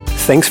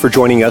Thanks for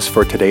joining us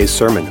for today's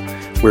sermon.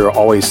 We are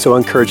always so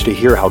encouraged to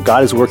hear how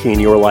God is working in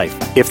your life.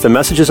 If the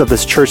messages of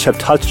this church have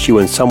touched you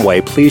in some way,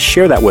 please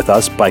share that with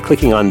us by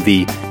clicking on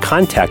the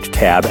Contact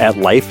tab at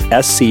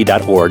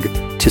lifesc.org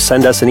to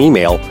send us an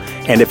email.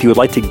 And if you would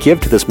like to give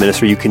to this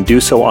ministry, you can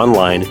do so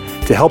online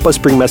to help us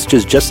bring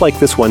messages just like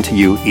this one to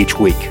you each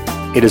week.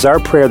 It is our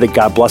prayer that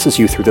God blesses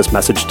you through this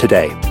message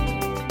today.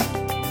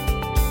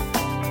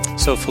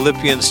 So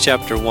Philippians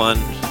chapter 1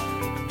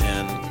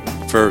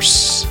 and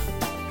verse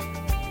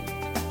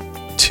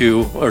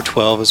 2 or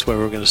 12 is where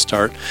we're going to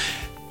start.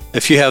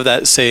 If you have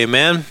that, say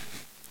amen.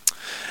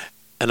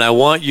 And I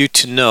want you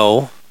to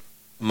know,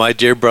 my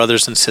dear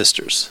brothers and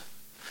sisters,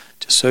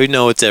 just so you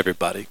know it's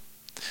everybody,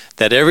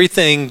 that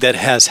everything that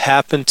has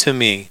happened to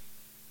me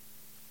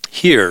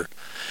here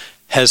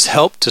has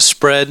helped to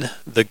spread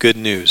the good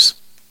news.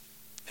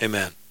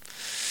 Amen.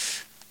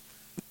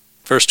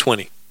 Verse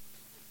 20.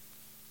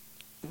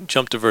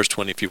 Jump to verse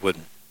 20 if you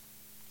wouldn't.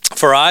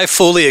 For I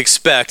fully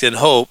expect and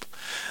hope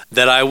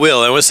that I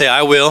will. I want to say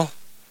I will.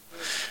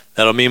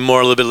 That'll mean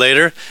more a little bit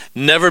later.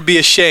 Never be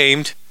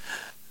ashamed,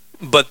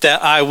 but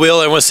that I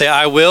will. I want to say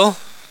I will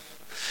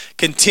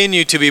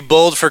continue to be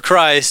bold for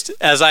Christ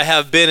as I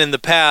have been in the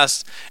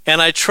past,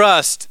 and I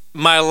trust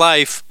my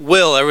life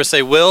will. I would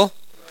say will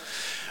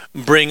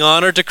bring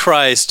honor to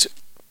Christ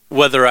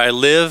whether I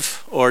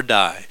live or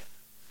die.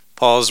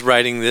 Paul's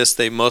writing this.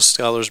 Most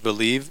scholars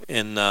believe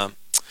in a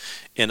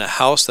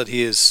house that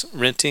he is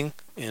renting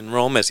in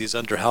Rome as he's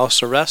under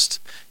house arrest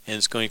and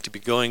is going to be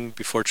going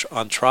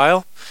on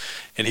trial.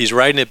 And he's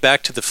writing it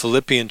back to the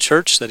Philippian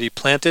church that he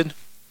planted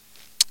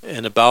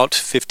in about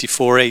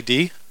 54 AD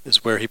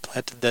is where he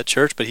planted that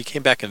church. But he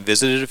came back and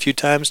visited a few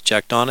times,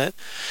 checked on it.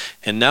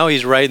 And now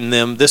he's writing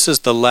them. This is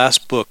the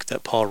last book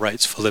that Paul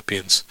writes,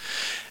 Philippians.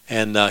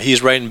 And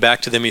he's writing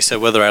back to them. He said,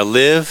 whether I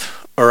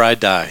live or I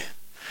die,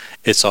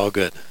 it's all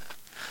good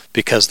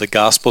because the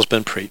gospel's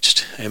been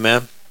preached.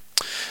 Amen.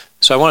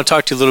 So I want to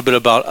talk to you a little bit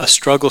about a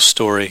struggle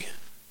story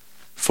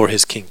for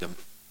his kingdom.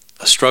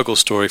 A struggle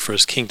story for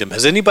his kingdom.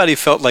 Has anybody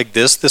felt like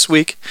this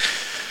week?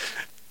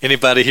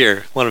 Anybody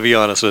here want to be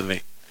honest with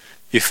me?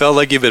 You felt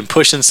like you've been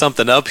pushing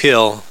something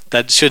uphill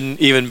that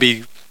shouldn't even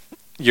be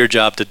your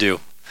job to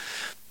do.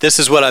 This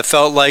is what I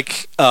felt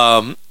like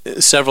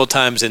several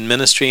times in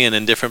ministry and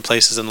in different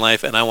places in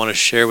life, and I want to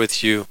share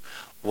with you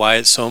why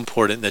it's so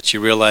important that you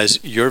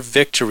realize your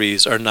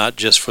victories are not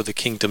just for the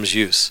kingdom's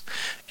use.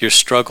 Your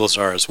struggles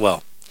are as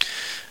well.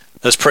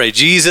 Let's pray.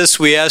 Jesus,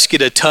 we ask you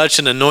to touch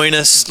and anoint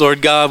us.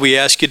 Lord God, we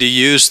ask you to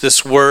use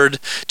this word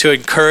to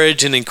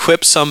encourage and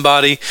equip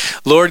somebody.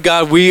 Lord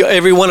God,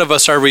 every one of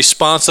us are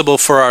responsible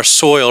for our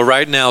soil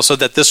right now so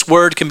that this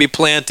word can be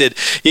planted.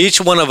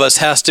 Each one of us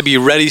has to be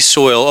ready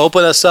soil.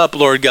 Open us up,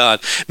 Lord God.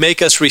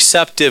 Make us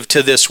receptive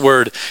to this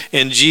word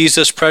in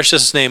Jesus'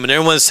 precious name. And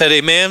everyone said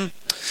amen.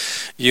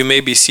 You may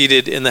be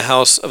seated in the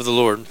house of the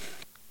Lord.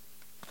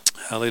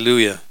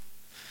 Hallelujah.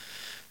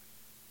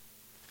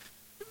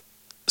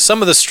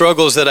 Some of the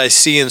struggles that I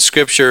see in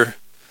Scripture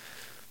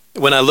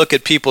when I look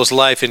at people's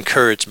life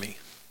encourage me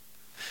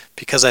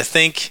because I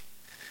think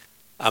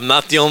I'm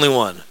not the only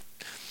one.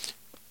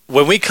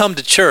 When we come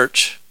to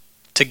church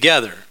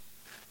together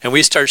and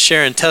we start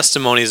sharing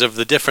testimonies of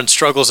the different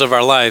struggles of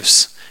our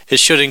lives,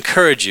 it should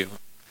encourage you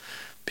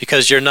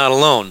because you're not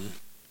alone.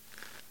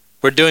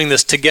 We're doing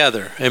this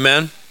together.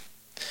 Amen?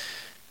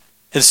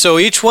 And so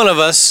each one of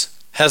us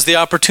has the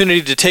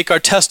opportunity to take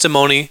our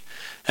testimony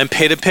and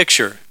paint a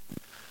picture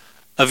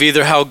of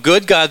either how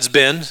good God's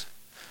been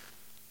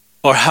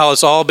or how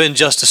it's all been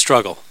just a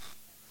struggle.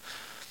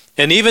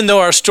 And even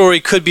though our story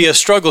could be a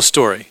struggle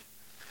story,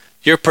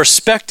 your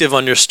perspective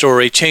on your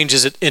story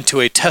changes it into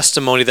a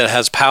testimony that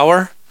has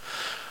power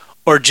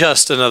or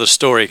just another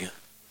story.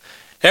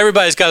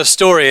 Everybody's got a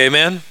story,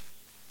 amen?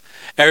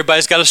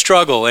 Everybody's got a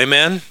struggle,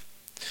 amen?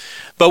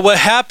 But what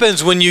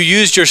happens when you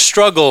use your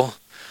struggle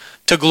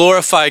to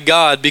glorify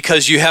God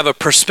because you have a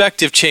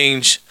perspective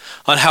change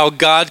on how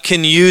God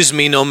can use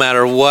me no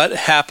matter what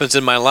happens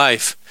in my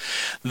life,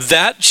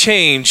 that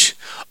change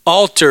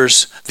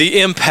alters the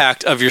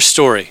impact of your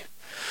story.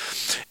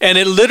 And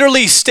it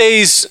literally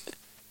stays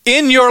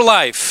in your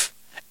life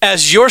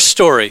as your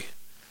story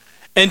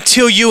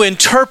until you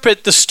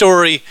interpret the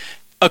story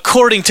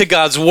according to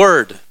God's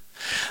word.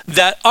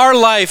 That our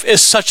life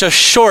is such a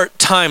short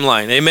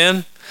timeline,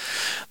 amen?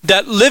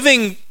 That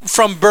living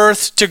from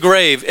birth to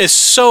grave is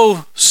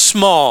so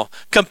small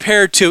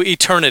compared to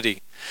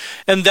eternity.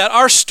 And that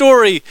our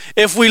story,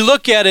 if we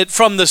look at it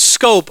from the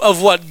scope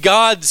of what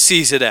God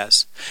sees it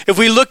as, if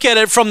we look at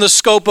it from the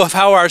scope of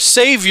how our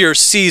Savior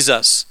sees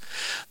us,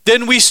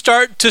 then we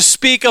start to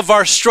speak of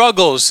our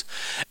struggles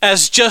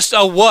as just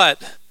a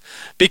what,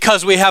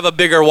 because we have a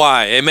bigger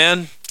why,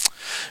 amen?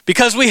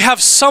 Because we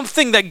have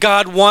something that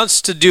God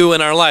wants to do in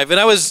our life. And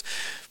I was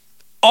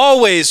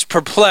always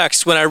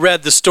perplexed when I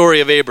read the story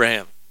of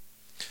Abraham.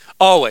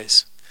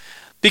 Always.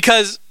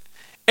 Because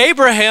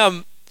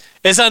Abraham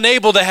is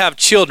unable to have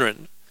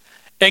children,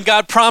 and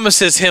God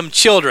promises him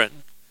children.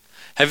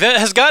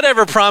 Has God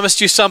ever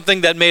promised you something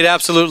that made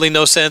absolutely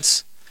no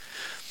sense?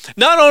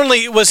 not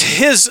only was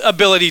his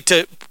ability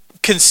to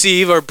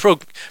conceive or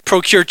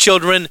procure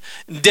children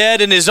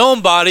dead in his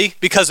own body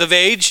because of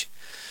age,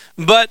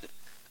 but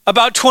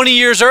about 20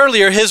 years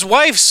earlier, his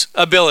wife's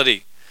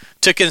ability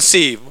to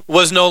conceive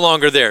was no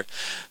longer there.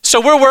 So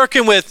we're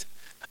working with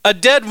a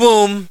dead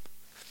womb,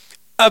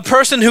 a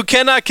person who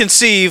cannot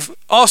conceive,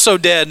 also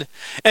dead,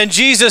 and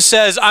Jesus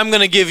says, I'm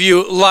going to give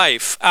you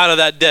life out of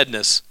that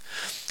deadness.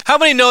 How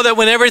many know that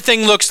when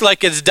everything looks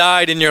like it's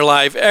died in your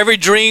life, every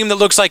dream that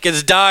looks like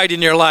it's died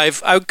in your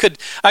life, I could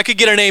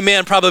get an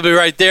amen probably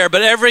right there,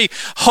 but every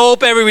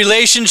hope, every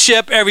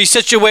relationship, every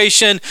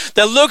situation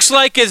that looks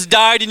like it's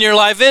died in your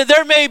life,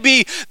 there may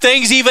be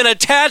things even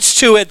attached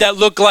to it that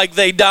look like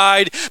they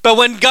died, but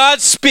when God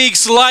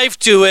speaks life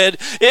to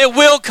it, it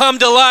will come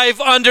to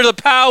life under the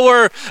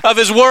power of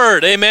his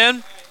word.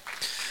 Amen?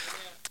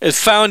 I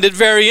found it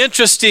very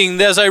interesting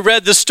as I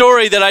read the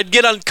story that I'd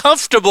get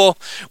uncomfortable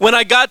when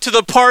I got to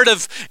the part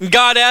of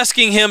God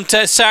asking him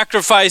to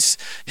sacrifice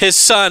his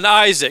son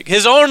Isaac,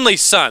 his only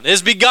son,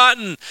 his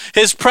begotten,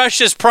 his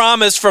precious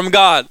promise from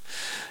God.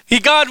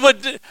 God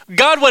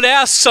would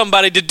ask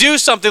somebody to do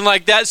something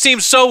like that. It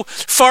seems so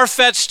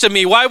far-fetched to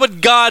me. Why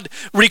would God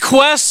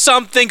request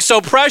something so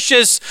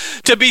precious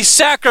to be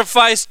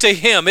sacrificed to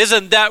him?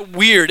 Isn't that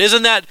weird?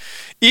 Isn't that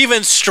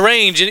even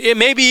strange, and it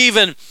may be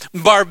even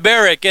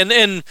barbaric?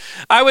 And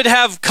I would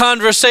have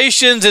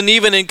conversations, and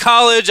even in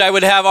college I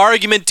would have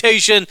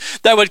argumentation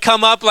that would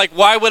come up like,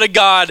 why would a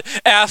God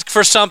ask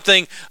for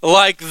something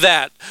like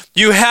that?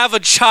 You have a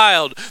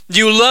child,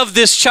 you love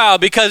this child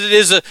because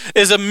it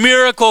is a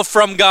miracle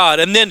from God,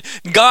 and then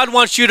God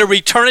wants you to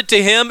return it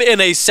to him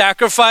in a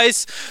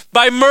sacrifice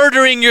by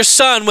murdering your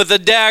son with a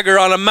dagger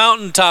on a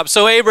mountaintop.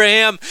 So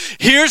Abraham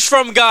hears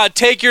from God,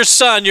 take your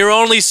son, your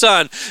only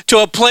son, to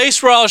a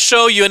place where I'll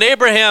show you. And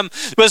Abraham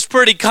it's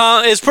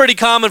pretty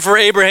common for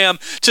Abraham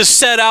to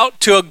set out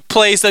to a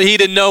place that he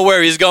didn't know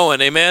where he's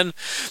going. Amen.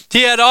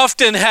 He had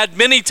often had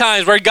many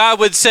times where God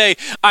would say,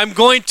 I'm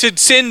going to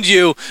send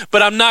you,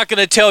 but I'm not going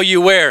to tell you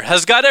where.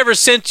 Has God ever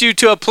sent you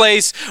to a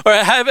place, or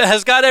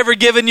has God ever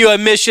given you a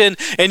mission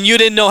and you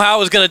didn't know how it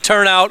was going to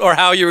turn out or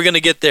how you were going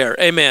to get there?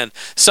 Amen.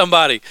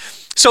 Somebody.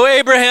 So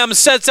Abraham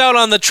sets out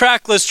on the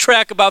trackless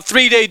trek, about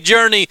 3-day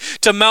journey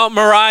to Mount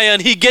Moriah,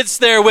 and he gets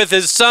there with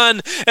his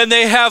son, and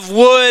they have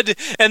wood,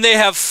 and they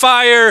have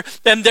fire,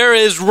 and there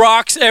is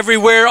rocks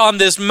everywhere on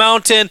this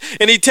mountain,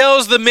 and he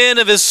tells the men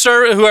of his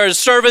who are his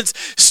servants,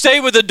 stay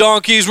with the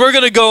donkeys, we're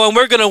going to go and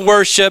we're going to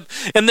worship,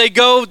 and they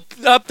go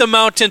up the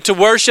mountain to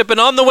worship. And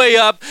on the way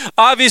up,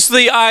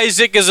 obviously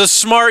Isaac is a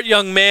smart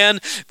young man.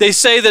 They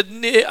say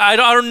that, I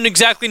don't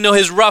exactly know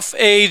his rough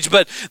age,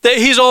 but that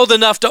he's old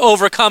enough to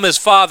overcome his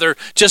father.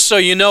 Just so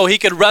you know, he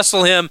could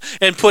wrestle him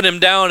and put him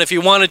down if he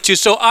wanted to.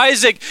 So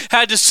Isaac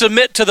had to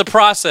submit to the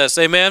process.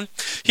 Amen.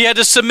 He had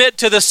to submit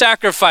to the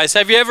sacrifice.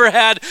 Have you ever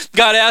had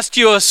God ask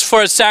you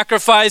for a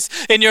sacrifice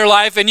in your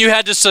life and you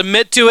had to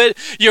submit to it?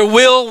 Your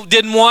will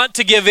didn't want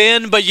to give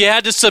in, but you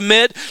had to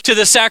submit to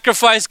the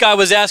sacrifice God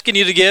was asking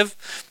you to give?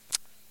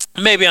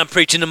 Maybe I'm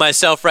preaching to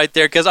myself right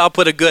there, because I'll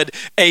put a good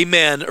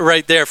amen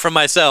right there for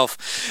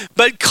myself.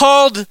 But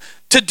called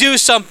to do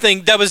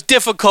something that was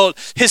difficult,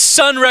 his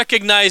son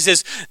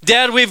recognizes,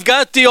 Dad, we've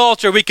got the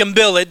altar, we can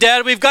build it.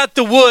 Dad, we've got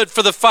the wood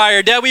for the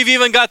fire. Dad, we've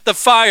even got the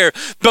fire.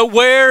 But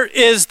where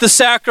is the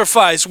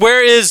sacrifice?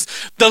 Where is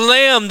the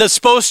lamb that's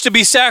supposed to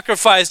be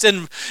sacrificed?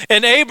 And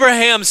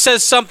Abraham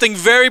says something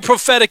very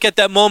prophetic at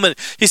that moment.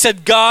 He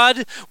said,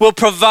 God will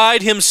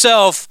provide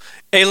himself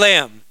a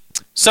lamb.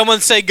 Someone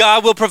say,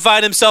 God will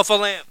provide himself a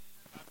lamb.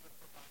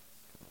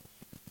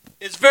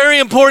 It's very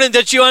important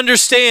that you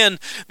understand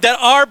that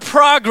our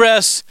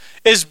progress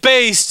is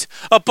based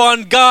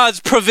upon God's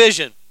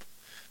provision.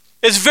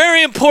 It's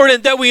very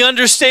important that we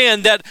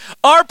understand that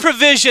our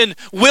provision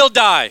will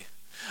die.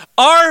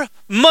 Our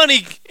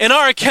money in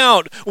our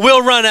account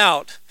will run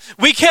out.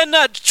 We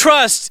cannot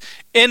trust,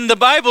 in the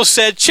Bible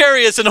said,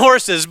 chariots and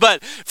horses,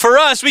 but for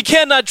us, we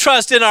cannot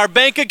trust in our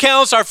bank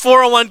accounts, our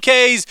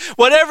 401ks,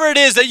 whatever it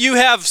is that you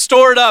have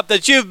stored up,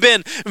 that you've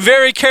been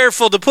very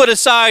careful to put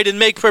aside and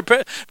make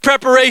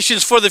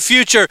preparations for the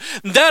future.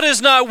 That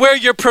is not where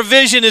your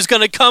provision is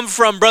going to come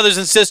from, brothers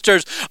and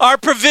sisters. Our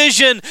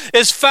provision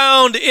is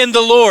found in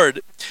the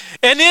Lord.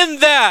 And in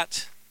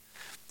that,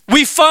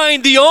 we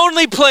find the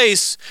only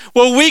place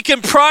where we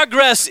can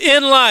progress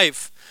in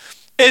life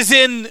is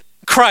in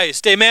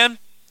Christ. Amen?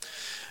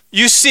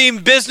 You see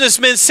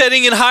businessmen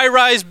sitting in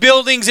high-rise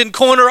buildings, in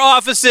corner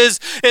offices,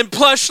 in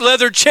plush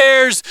leather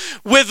chairs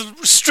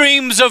with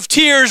streams of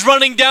tears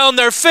running down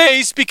their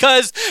face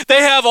because they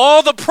have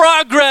all the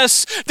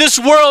progress this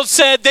world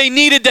said they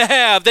needed to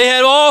have. They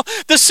had all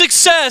the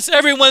success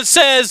everyone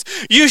says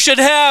you should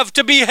have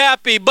to be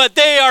happy, but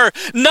they are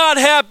not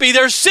happy.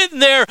 They're sitting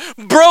there,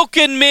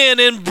 broken men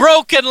in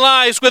broken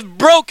lives with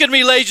broken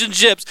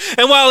relationships.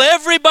 And while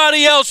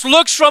everybody else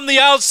looks from the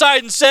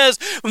outside and says,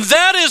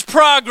 that is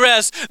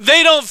progress,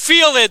 they don't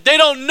feel it. They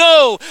don't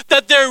know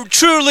that they're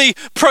truly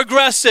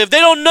progressive. They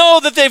don't know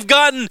that they've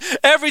gotten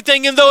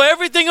everything, and though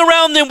everything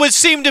around them would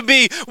seem to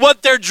be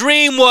what their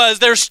dream was,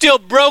 they're still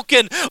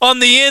broken on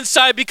the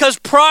inside, because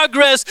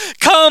progress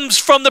comes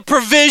from the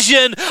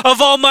provision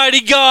of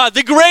Almighty God.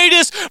 The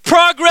greatest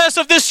progress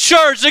of this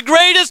church, the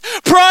greatest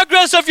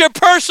progress of your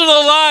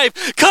personal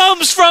life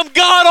comes from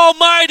God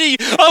Almighty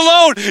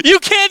alone. You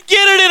can't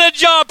get it in a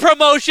job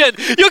promotion.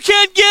 You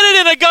can't get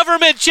it in a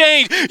government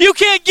change. You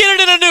can't get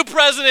it in a new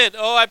president.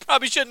 Oh, I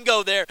probably shouldn't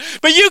go there.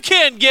 But you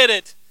can't get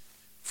it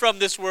from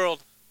this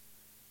world.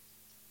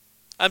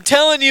 I'm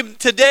telling you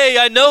today,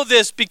 I know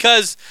this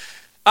because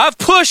I've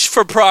pushed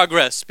for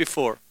progress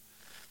before.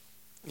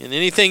 And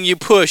anything you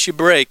push, you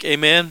break.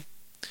 Amen?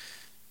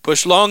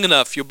 Push long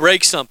enough, you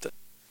break something.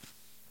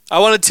 I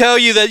want to tell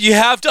you that you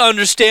have to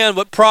understand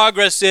what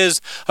progress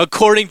is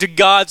according to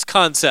God's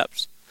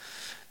concepts.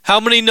 How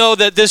many know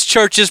that this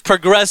church is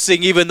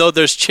progressing even though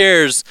there's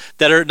chairs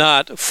that are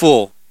not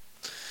full?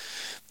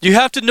 You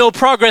have to know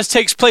progress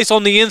takes place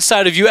on the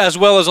inside of you as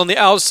well as on the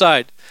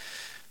outside.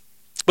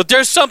 But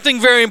there's something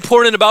very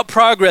important about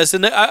progress,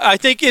 and I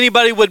think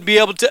anybody would be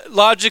able to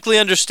logically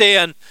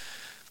understand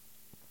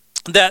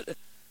that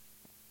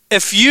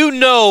if you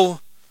know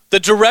the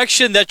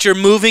direction that you're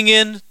moving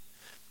in,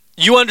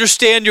 you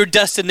understand your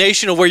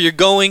destination of where you're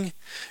going,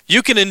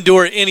 you can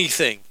endure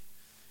anything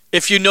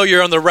if you know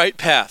you're on the right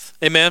path.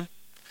 Amen?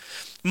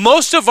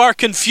 Most of our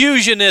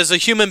confusion as a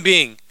human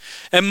being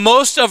and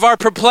most of our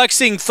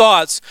perplexing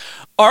thoughts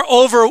are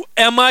over,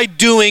 am I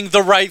doing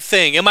the right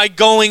thing? Am I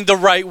going the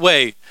right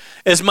way?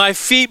 Is my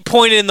feet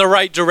pointed in the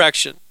right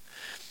direction?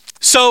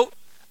 So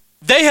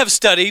they have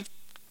studied,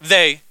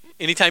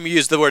 anytime you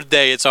use the word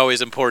they, it's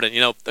always important.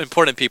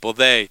 Important people,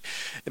 it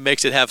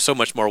makes it have so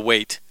much more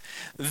weight.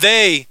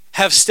 They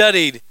have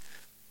studied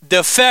the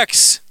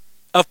effects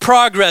of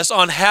progress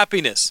on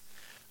happiness.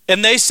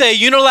 And they say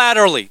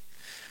unilaterally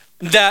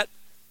that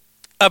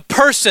a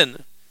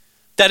person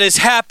that is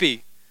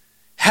happy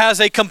has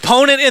a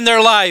component in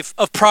their life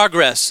of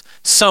progress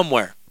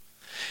somewhere.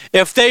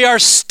 If they are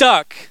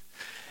stuck,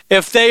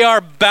 if they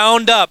are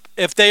bound up,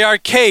 if they are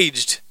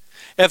caged,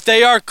 if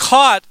they are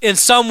caught in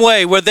some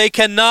way where they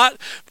cannot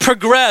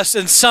progress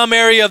in some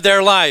area of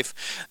their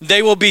life,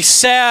 they will be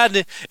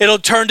sad. It'll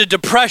turn to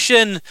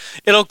depression.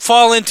 It'll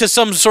fall into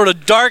some sort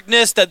of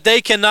darkness that they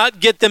cannot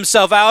get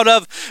themselves out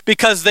of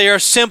because they are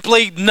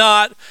simply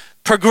not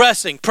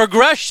progressing.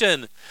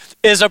 Progression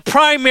is a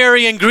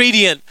primary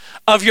ingredient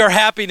of your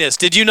happiness.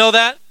 Did you know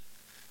that?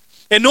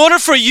 In order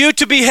for you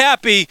to be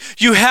happy,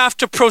 you have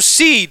to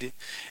proceed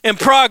in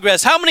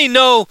progress. How many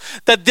know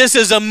that this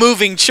is a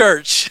moving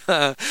church?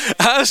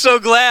 I'm so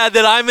glad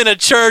that I'm in a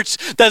church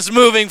that's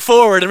moving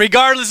forward. And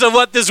regardless of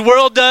what this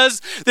world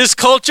does, this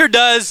culture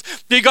does,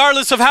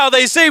 regardless of how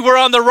they say we're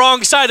on the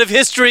wrong side of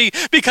history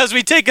because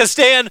we take a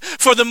stand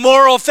for the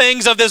moral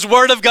things of this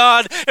Word of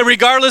God, and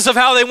regardless of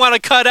how they want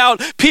to cut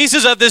out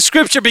pieces of this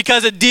scripture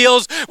because it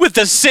deals with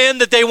the sin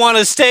that they want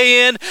to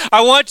stay in, I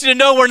want you to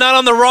know we're not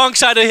on the wrong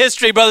side of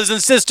history, brothers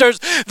and sisters.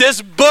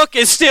 This book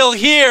is still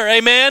here,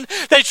 amen?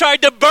 They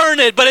tried to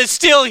burn it, but it's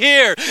still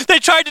here. They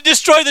tried to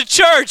destroy the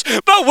church,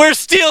 but we're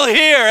still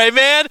here,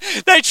 amen?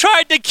 They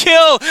tried to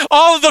kill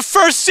all of the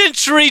first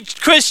century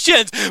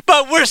Christians,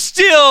 but we're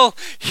still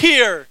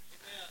here,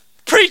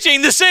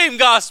 preaching the same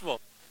gospel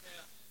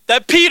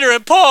that Peter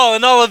and Paul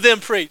and all of them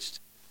preached.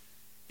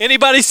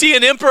 Anybody see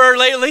an emperor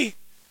lately?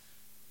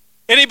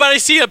 Anybody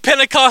see a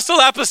Pentecostal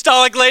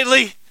apostolic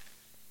lately?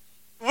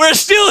 We're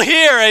still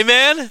here,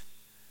 amen?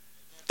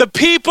 The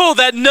people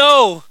that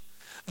know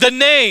the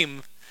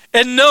name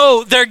and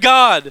know their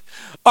God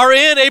are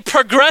in a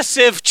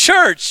progressive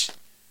church.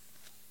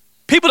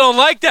 People don't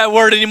like that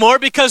word anymore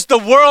because the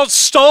world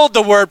stole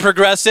the word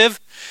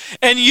progressive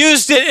and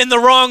used it in the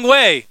wrong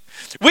way.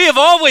 We have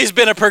always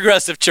been a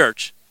progressive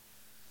church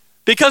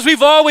because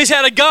we've always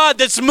had a God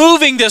that's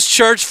moving this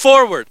church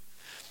forward.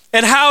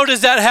 And how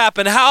does that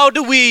happen? How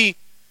do we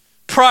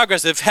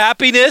progress? If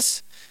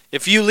happiness,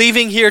 if you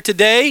leaving here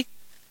today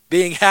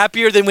being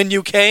happier than when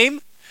you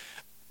came,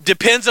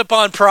 depends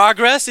upon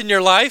progress in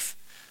your life,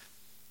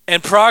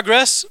 and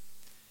progress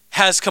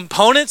has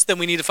components, then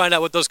we need to find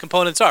out what those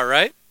components are,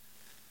 right?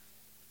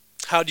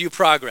 How do you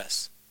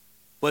progress?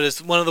 What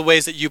is one of the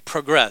ways that you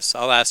progress?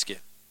 I'll ask you,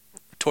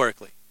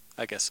 rhetorically,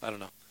 I guess. I don't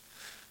know.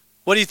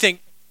 What do you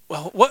think?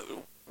 Well,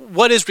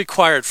 what is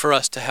required for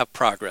us to have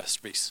progress,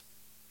 Reese?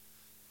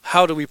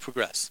 How do we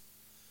progress?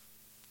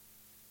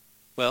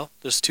 Well,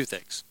 there's two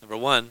things. Number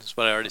one is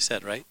what I already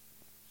said, right?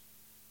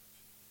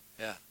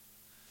 Yeah.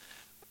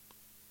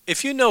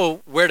 If you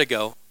know where to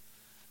go,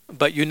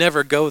 but you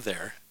never go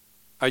there,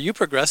 are you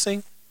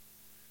progressing?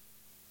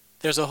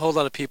 There's a whole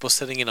lot of people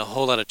sitting in a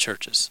whole lot of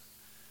churches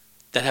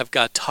that have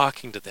God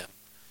talking to them,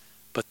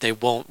 but they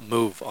won't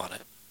move on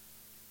it.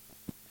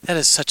 That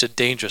is such a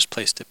dangerous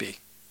place to be.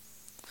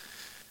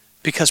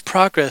 Because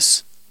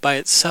progress by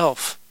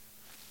itself,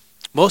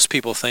 most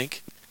people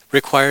think,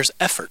 requires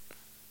effort.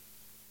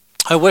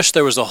 I wish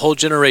there was a whole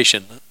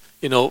generation,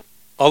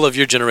 all of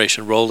your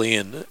generation, Rolly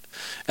and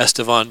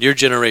Estevan, your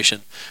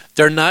generation,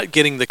 they're not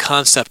getting the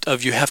concept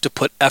of you have to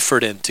put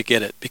effort in to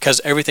get it because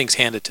everything's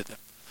handed to them.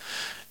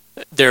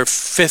 They're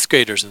fifth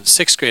graders and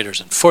sixth graders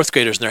and fourth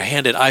graders, and they're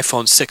handed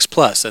iPhone 6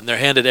 Plus, and they're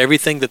handed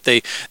everything that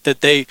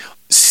they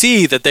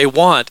see that they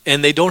want,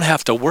 and they don't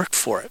have to work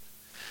for it.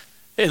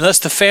 Unless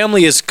the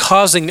family is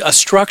causing a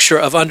structure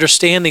of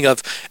understanding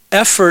of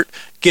effort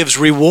gives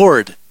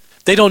reward.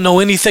 They don't know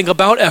anything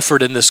about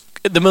effort in this.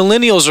 The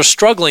millennials are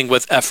struggling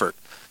with effort.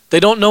 They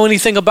don't know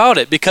anything about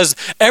it because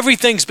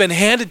everything's been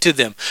handed to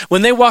them.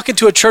 When they walk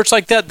into a church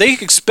like that, they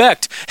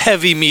expect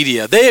heavy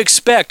media. They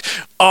expect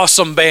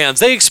awesome bands.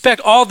 They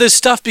expect all this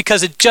stuff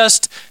because it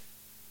just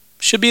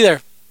should be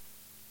there.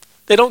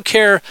 They don't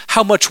care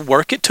how much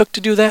work it took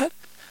to do that.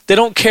 They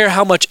don't care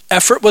how much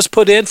effort was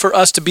put in for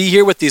us to be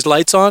here with these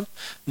lights on.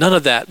 None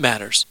of that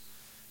matters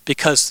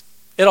because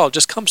it all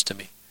just comes to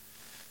me.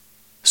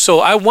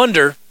 So I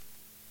wonder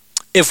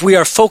if we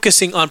are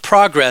focusing on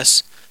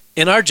progress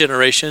in our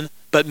generation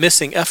but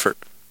missing effort.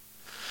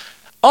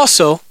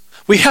 Also,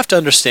 we have to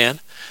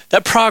understand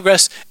that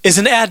progress is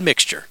an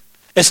admixture.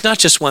 It's not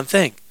just one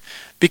thing.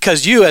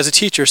 Because you, as a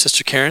teacher,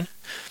 Sister Karen,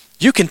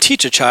 you can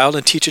teach a child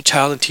and teach a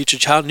child and teach a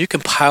child, and you can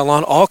pile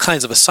on all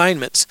kinds of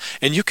assignments,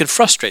 and you can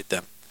frustrate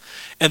them.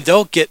 And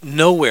they'll get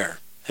nowhere.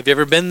 Have you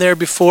ever been there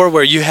before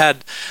where you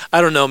had,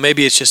 I don't know,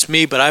 maybe it's just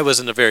me, but I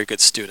wasn't a very good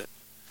student.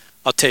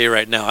 I'll tell you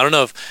right now. I don't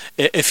know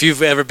if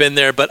you've ever been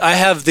there, but I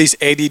have these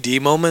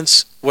ADD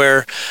moments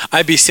where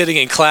I'd be sitting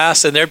in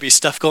class and there'd be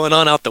stuff going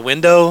on out the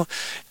window, and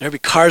there'd be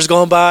cars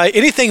going by.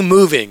 Anything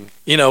moving,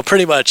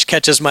 pretty much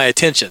catches my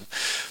attention.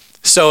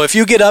 So if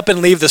you get up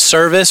and leave the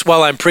service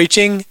while I'm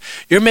preaching,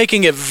 you're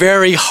making it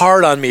very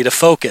hard on me to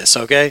focus,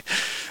 okay?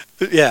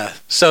 Yeah,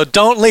 so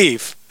don't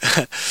leave.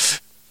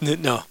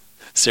 No,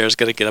 Sarah's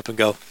going to get up and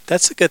go,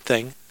 that's a good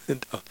thing.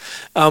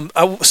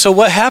 So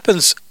what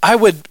happens, I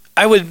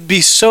would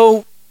be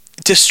so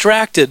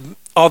distracted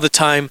all the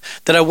time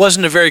that I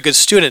wasn't a very good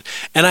student.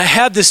 And I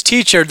had this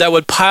teacher that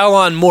would pile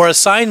on more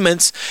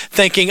assignments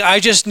thinking I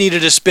just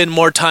needed to spend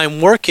more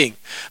time working.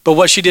 But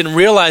what she didn't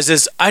realize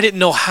is I didn't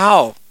know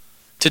how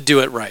to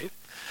do it right.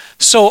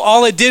 So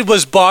all it did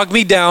was bog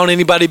me down.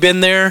 Anybody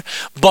been there?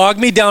 Bog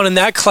me down in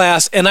that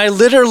class, and I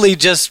literally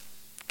just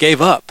gave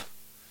up.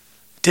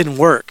 It didn't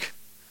work.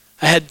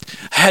 I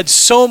had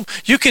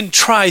you can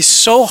try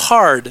so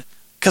hard,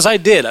 because I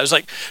did. I was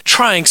like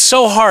trying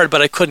so hard,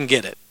 but I couldn't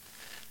get it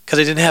because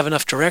I didn't have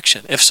enough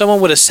direction. If someone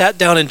would have sat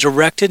down and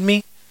directed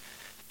me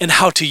in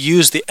how to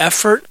use the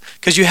effort,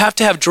 because you have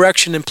to have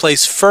direction in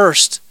place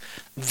first,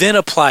 then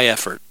apply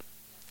effort,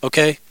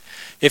 okay?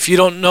 If you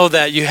don't know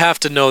that, you have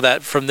to know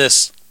that from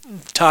this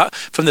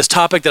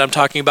topic that I'm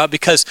talking about,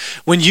 because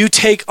when you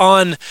take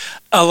on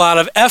a lot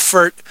of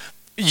effort,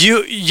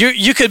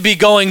 you could be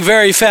going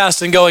very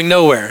fast and going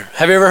nowhere.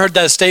 Have you ever heard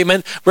that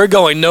statement? We're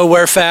going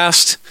nowhere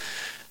fast.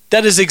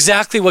 That is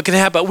exactly what can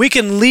happen. We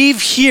can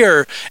leave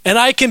here, and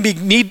I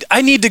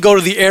need to go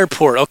to the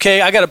airport,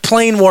 okay? I got a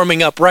plane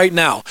warming up right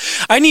now.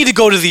 I need to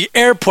go to the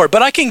airport,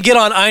 but I can get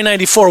on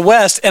I-94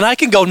 West, and I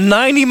can go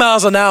 90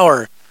 miles an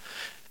hour,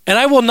 and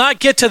I will not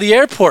get to the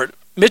airport.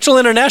 Mitchell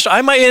International,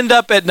 I might end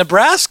up at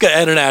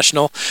Nebraska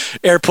International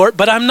Airport,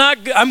 but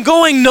I'm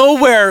going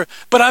nowhere,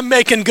 but I'm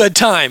making good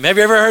time. Have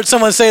you ever heard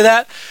someone say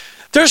that?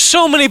 There's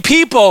so many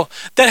people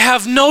that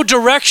have no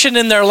direction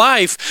in their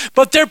life,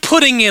 but they're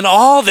putting in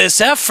all this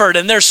effort,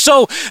 and they're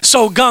so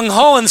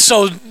gung-ho and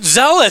so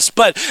zealous,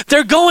 but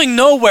they're going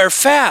nowhere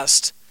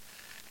fast.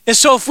 And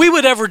so if we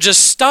would ever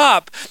just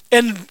stop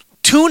and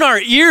tune our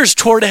ears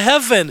toward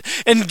heaven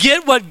and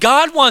get what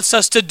God wants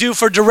us to do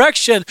for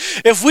direction,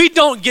 if we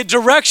don't get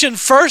direction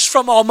first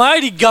from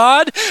Almighty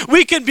God,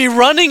 we can be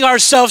running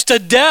ourselves to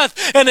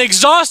death and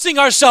exhausting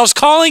ourselves,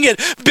 calling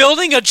it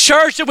building a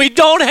church, and we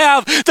don't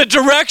have the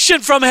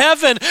direction from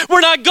heaven. We're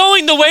not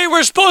going the way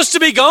we're supposed to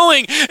be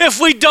going if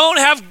we don't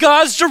have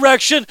God's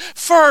direction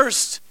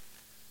first.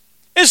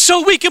 And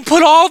so we can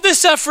put all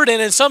this effort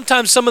in, and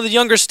sometimes some of the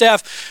younger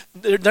staff,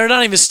 they're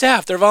not even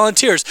staff, they're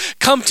volunteers,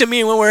 come to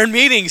me when we're in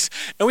meetings,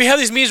 and we have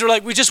these meetings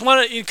where we just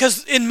want to,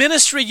 because in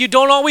ministry, you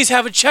don't always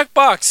have a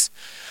checkbox.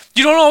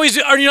 You're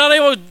not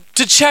able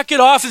to check it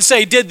off and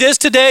say, did this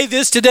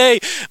today,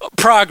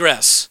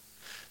 progress.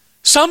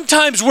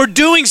 Sometimes we're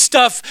doing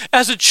stuff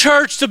as a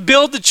church to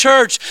build the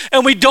church,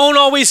 and we don't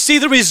always see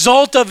the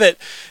result of it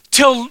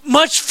till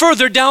much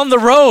further down the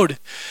road.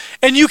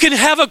 And you can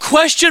have a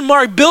question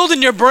mark build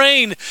in your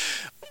brain.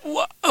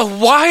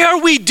 Why are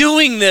we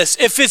doing this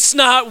if it's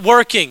not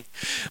working?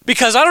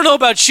 Because I don't know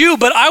about you,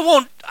 but I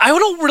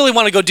don't really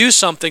want to go do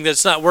something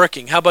that's not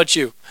working. How about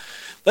you?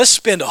 Let's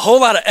spend a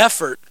whole lot of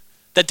effort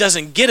that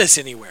doesn't get us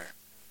anywhere.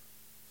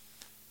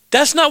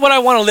 That's not what I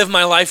want to live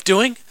my life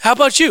doing. How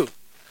about you?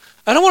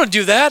 I don't want to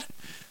do that.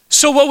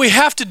 So what we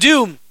have to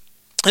do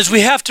is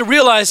we have to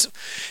realize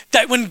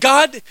that when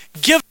God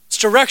gives us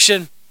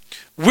direction,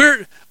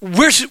 we're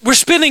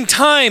spending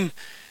time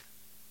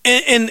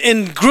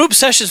in group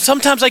sessions,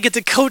 sometimes I get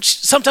to coach,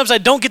 sometimes I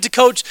don't get to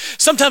coach,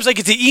 sometimes I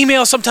get to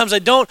email, sometimes I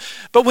don't.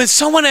 But when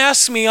someone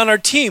asks me on our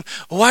team,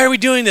 why are we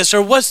doing this?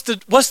 Or what's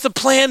the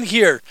plan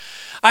here?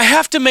 I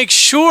have to make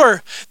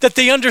sure that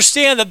they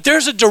understand that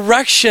there's a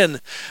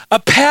direction, a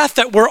path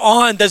that we're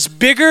on that's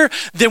bigger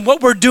than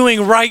what we're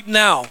doing right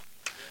now.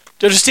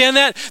 Do you understand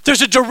that?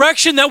 There's a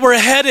direction that we're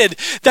headed,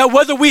 that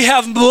whether we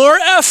have more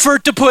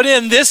effort to put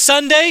in this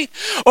Sunday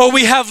or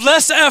we have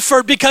less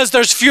effort because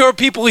there's fewer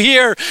people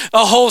here,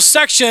 a whole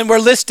section we're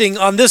listing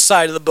on this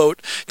side of the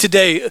boat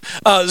today.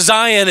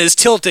 Zion is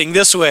tilting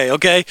this way,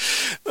 okay?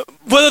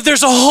 Whether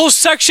there's a whole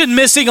section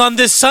missing on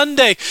this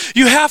Sunday,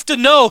 you have to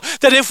know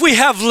that if we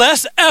have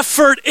less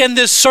effort in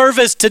this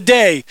service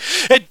today,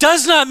 it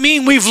does not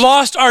mean we've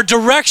lost our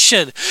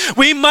direction.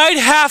 We might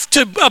have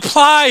to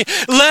apply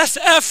less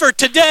effort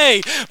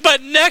today,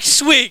 but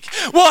next week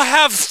we'll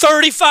have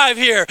 35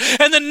 here,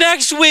 and the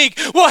next week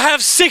we'll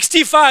have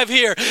 65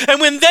 here. And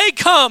when they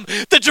come,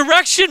 the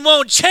direction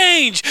won't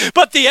change,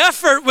 but the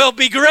effort will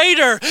be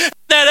greater.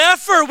 That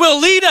effort will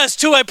lead us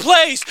to a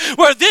place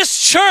where this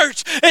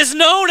church is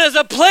known as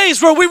a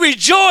place where we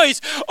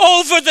rejoice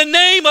over the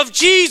name of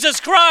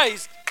Jesus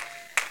Christ.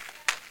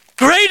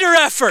 Greater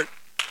effort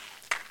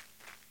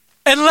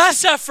and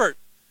less effort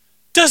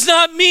does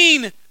not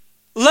mean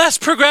less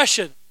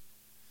progression,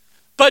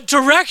 but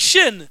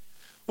direction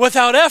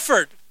without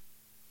effort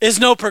is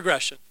no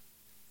progression.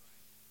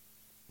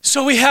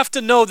 So we have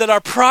to know that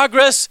our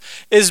progress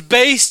is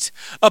based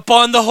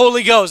upon the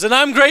Holy Ghost. And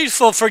I'm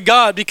grateful for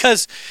God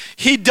because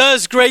he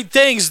does great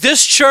things.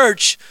 This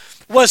church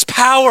was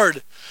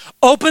powered,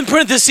 open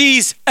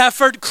parentheses,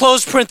 effort,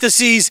 close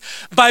parentheses,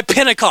 by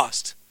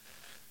Pentecost.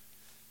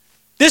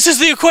 This is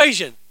the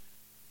equation.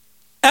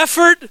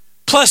 Effort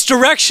plus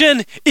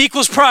direction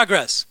equals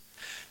progress.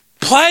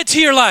 Apply it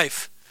to your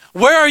life.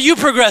 Where are you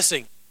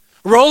progressing?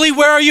 Rolly,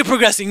 where are you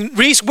progressing?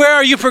 Reese, where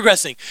are you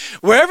progressing?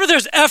 Wherever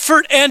there's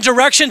effort and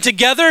direction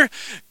together,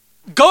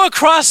 go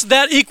across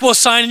that equal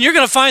sign and you're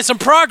going to find some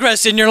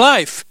progress in your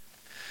life.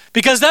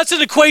 Because that's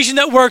an equation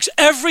that works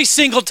every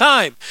single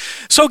time.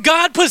 So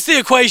God puts the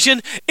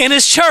equation in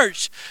his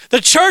church. The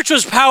church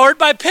was powered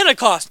by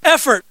Pentecost,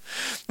 effort.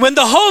 When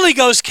the Holy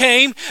Ghost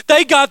came,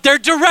 they got their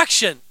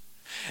direction.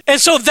 And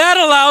so that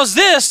allows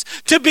this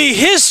to be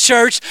his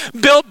church,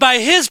 built by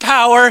his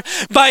power,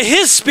 by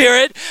his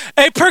spirit,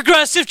 a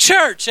progressive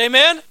church.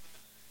 Amen?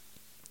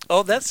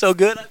 Oh, that's so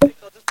good. I think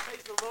I'll just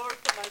praise the Lord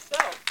for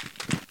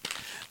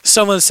myself.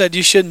 Someone said,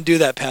 you shouldn't do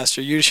that,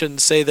 Pastor. You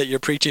shouldn't say that your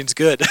preaching's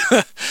good.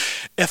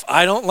 If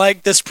I don't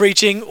like this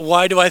preaching,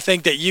 why do I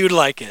think that you'd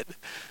like it?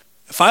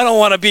 If I don't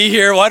want to be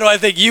here, why do I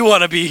think you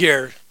want to be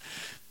here?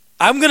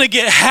 I'm going to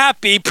get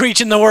happy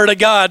preaching the word of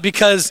God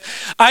because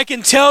I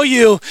can tell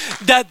you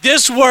that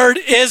this word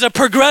is a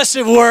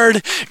progressive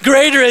word.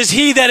 Greater is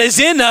he that is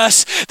in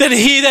us than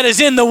he that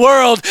is in the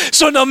world.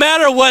 So no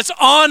matter what's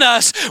on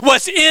us,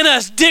 what's in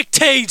us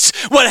dictates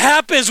what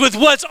happens with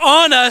what's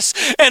on us,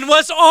 and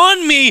what's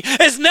on me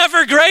is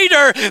never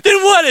greater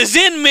than what is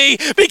in me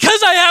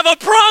because I have a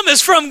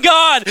promise from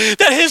God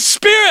that his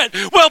spirit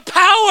will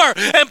power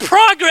and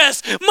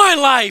progress my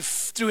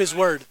life through his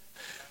word.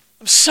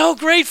 I'm so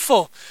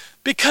grateful.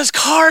 Because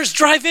cars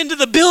drive into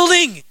the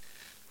building.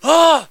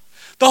 Oh,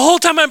 the whole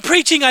time I'm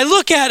preaching, I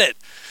look at it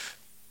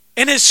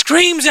and it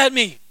screams at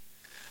me.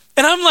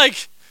 And I'm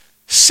like,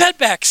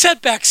 setback,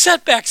 setback,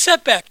 setback,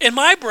 setback in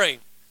my brain.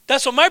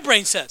 That's what my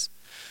brain says.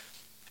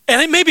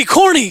 And it may be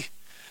corny,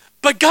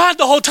 but God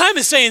the whole time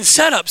is saying,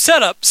 set up,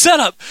 set up, set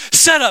up,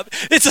 set up.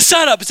 It's a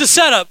setup, it's a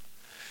setup.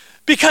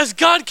 Because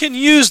God can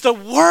use the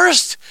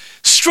worst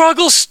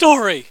struggle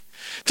story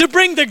to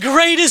bring the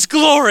greatest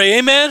glory.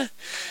 Amen?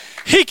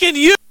 He can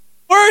use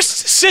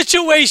worst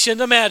situation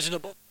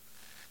imaginable.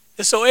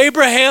 And so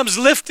Abraham's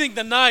lifting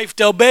the knife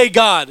to obey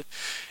God.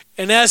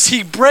 And as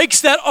he breaks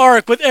that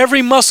ark with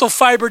every muscle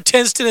fiber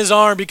tensed in his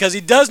arm because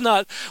he does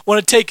not want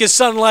to take his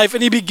son's life,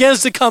 and he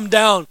begins to come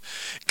down,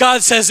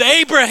 God says,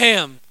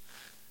 Abraham.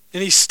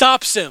 And he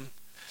stops him.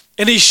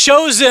 And he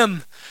shows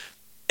him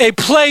a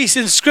place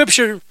in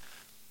Scripture.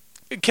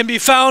 It can be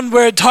found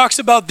where it talks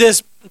about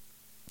this.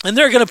 And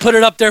they're going to put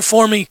it up there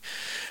for me.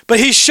 But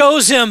he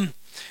shows him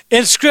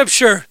in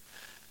Scripture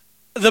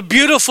the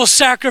beautiful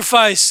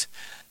sacrifice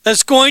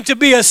that's going to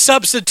be a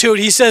substitute.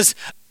 He says,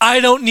 I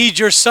don't need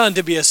your son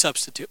to be a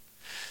substitute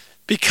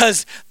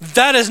because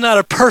that is not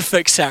a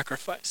perfect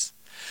sacrifice.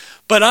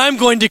 But I'm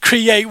going to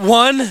create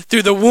one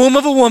through the womb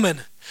of a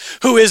woman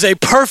who is a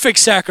perfect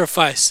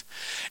sacrifice.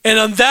 And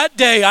on that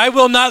day, I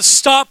will not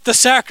stop the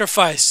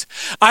sacrifice.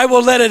 I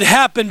will let it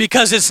happen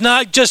because it's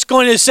not just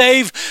going to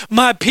save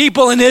my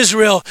people in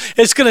Israel.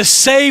 It's going to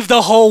save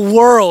the whole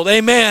world.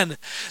 Amen.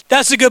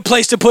 That's a good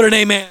place to put an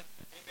amen.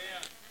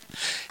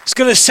 It's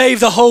going to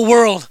save the whole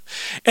world.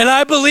 And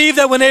I believe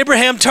that when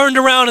Abraham turned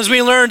around, as we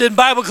learned in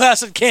Bible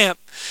class at camp,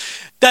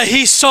 that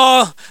he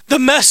saw the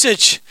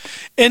message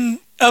in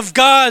of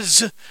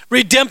God's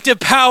redemptive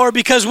power,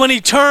 because when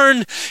he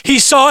turned, he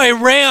saw a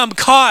ram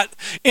caught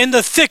in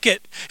the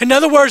thicket. In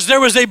other words, there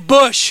was a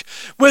bush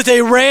with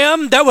a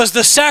ram that was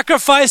the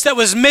sacrifice that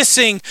was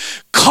missing,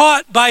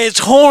 caught by its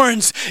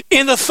horns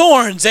in the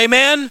thorns.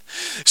 Amen?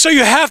 So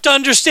you have to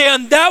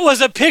understand that was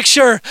a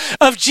picture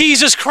of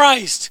Jesus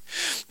Christ.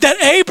 That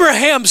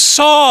Abraham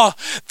saw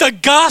the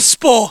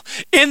gospel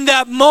in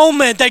that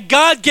moment, that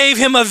God gave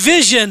him a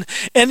vision.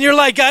 And you're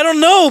like, I don't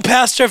know,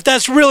 Pastor, if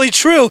that's really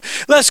true.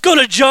 Let's go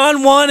to John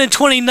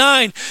 1:29.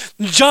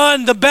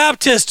 John the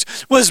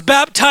Baptist was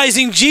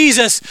baptizing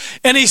Jesus,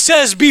 and he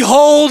says,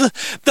 behold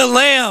the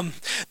Lamb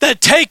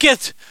that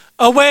taketh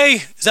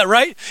away, is that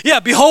right? Yeah,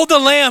 behold the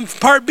Lamb,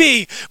 part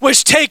B,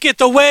 which taketh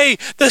away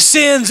the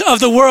sins of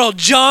the world.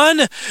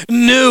 John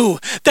knew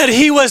that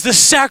he was the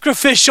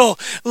sacrificial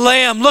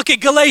lamb. Look at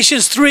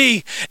Galatians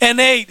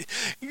 3:8.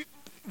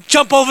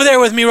 Jump over there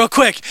with me real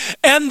quick.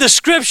 And the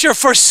scripture,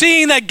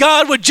 foreseeing that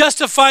God would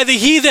justify the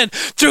heathen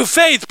through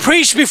faith,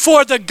 preached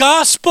before the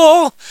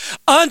gospel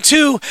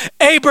unto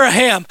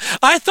Abraham.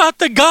 I thought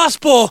the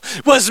gospel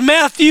was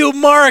Matthew,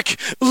 Mark,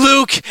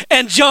 Luke,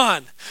 and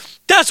John.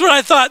 That's what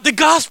I thought. The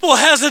gospel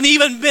hasn't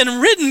even been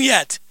written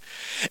yet.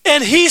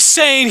 And he's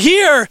saying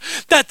here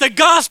that the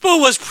gospel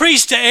was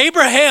preached to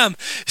Abraham,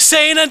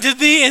 saying unto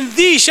thee, in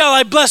thee shall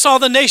I bless all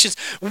the nations.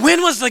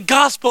 When was the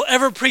gospel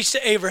ever preached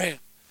to Abraham?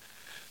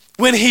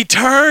 When he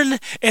turned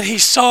and he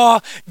saw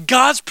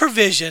God's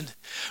provision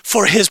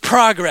for his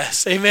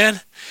progress.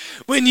 Amen.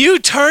 When you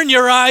turn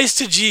your eyes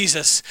to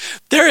Jesus,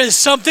 there is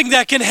something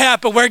that can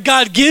happen where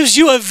God gives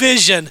you a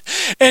vision,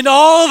 and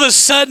all of a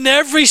sudden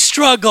every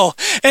struggle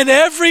and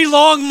every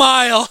long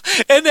mile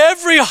and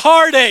every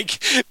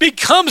heartache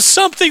becomes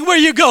something where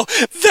you go,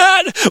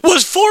 that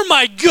was for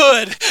my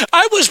good.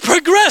 I was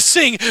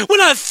progressing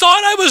when I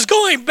thought I was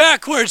going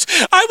backwards.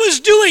 I was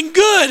doing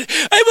good.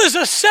 It was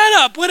a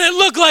setup when it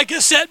looked like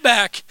a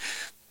setback.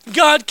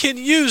 God can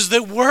use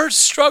the worst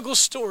struggle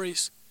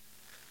stories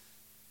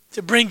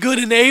to bring good.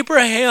 And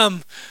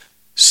Abraham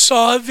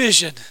saw a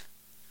vision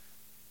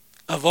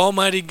of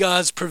Almighty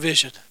God's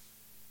provision.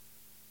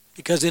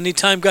 Because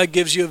anytime God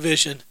gives you a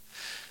vision,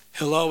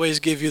 he'll always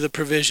give you the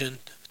provision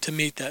to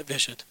meet that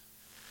vision.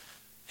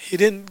 He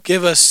didn't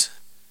give us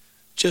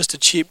just a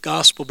cheap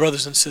gospel,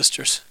 brothers and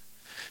sisters.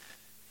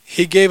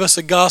 He gave us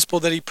a gospel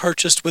that he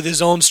purchased with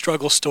his own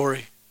struggle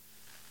story.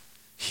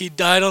 He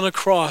died on a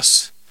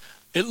cross.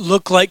 It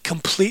looked like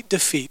complete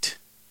defeat.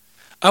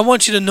 I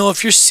want you to know,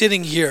 if you're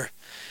sitting here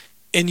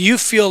and you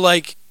feel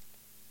like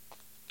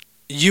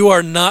you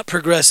are not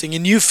progressing,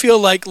 and you feel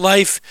like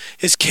life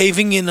is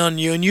caving in on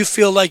you, and you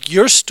feel like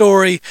your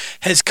story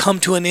has come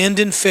to an end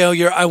in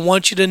failure, I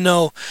want you to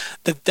know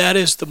that that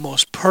is the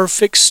most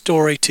perfect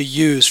story to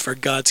use for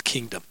God's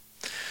kingdom.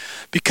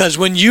 Because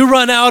when you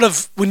run out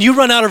of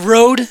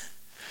road,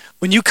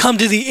 when you come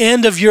to the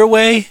end of your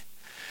way,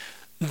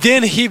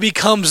 then he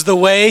becomes the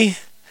way,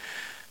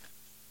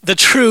 the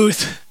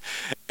truth,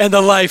 and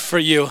the life for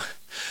you.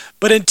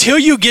 But until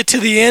you get to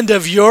the end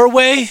of your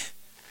way,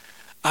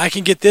 I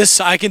can get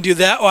this, I can do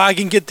that, or I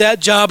can get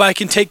that job, I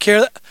can take care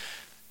of that.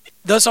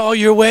 That's all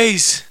your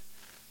ways.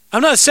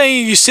 I'm not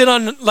saying you sit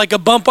on like a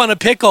bump on a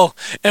pickle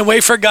and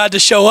wait for God to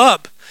show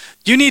up.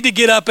 You need to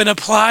get up and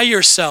apply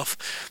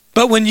yourself.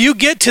 But when you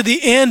get to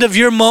the end of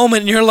your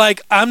moment and you're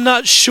like, I'm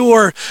not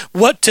sure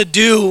what to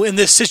do in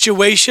this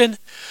situation,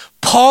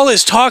 Paul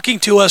is talking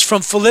to us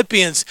from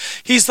Philippians.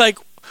 He's like,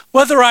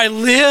 whether I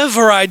live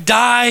or I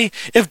die,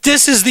 if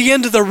this is the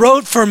end of the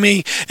road for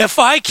me, if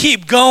I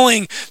keep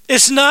going,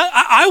 it's not,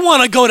 I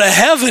want to go to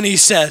heaven, he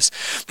says.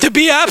 To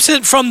be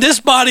absent from this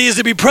body is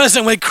to be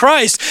present with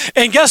Christ.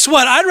 And guess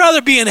what? I'd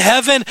rather be in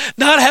heaven,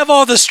 not have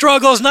all the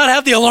struggles, not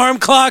have the alarm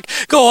clock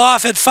go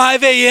off at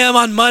 5 a.m.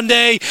 on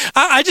Monday.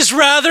 I just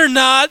rather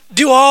not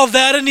do all of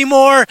that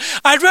anymore.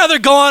 I'd rather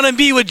go on and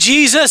be with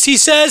Jesus. He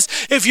says,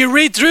 if you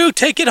read through,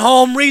 take it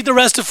home, read the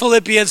rest of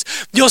Philippians,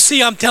 you'll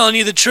see I'm telling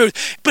you the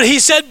truth. But he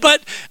said,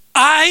 but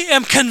I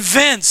am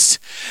convinced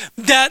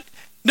that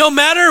no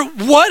matter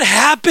what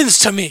happens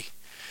to me,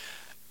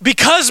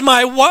 because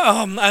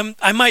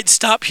I might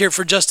stop here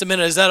for just a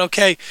minute. Is that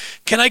okay?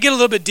 Can I get a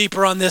little bit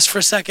deeper on this for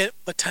a second?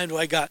 What time do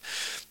I got?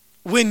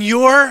 When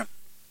your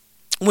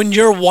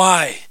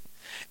why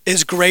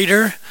is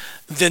greater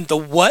than the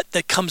what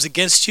that comes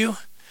against you,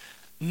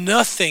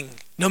 nothing,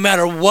 no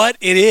matter what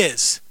it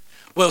is,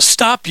 will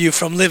stop you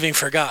from living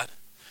for God.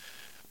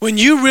 When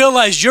you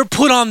realize you're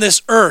put on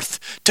this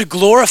earth to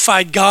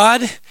glorify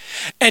God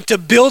and to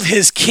build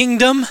his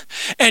kingdom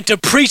and to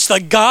preach the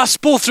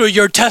gospel through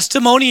your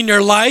testimony in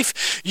your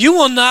life, you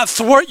will not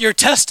thwart your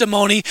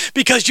testimony,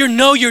 because you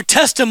know your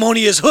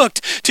testimony is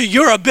hooked to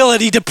your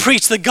ability to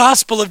preach the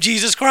gospel of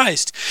Jesus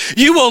Christ.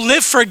 You will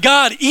live for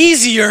God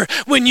easier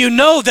when you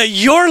know that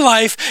your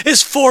life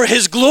is for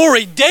his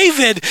glory.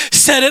 David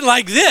said it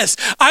like this: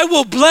 I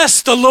will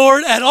bless the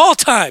Lord at all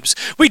times.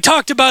 We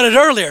talked about it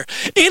earlier.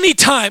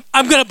 Anytime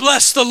I'm going to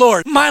bless the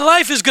Lord. My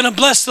life is going to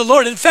bless the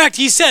Lord. In fact,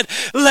 he said,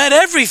 let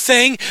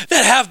everything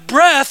that have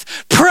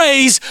breath praise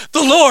praise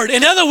the Lord.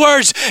 In other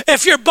words,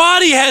 if your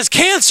body has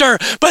cancer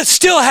but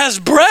still has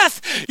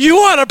breath, you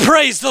ought to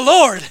praise the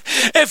Lord.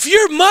 If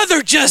your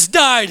mother just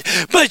died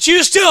but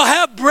you still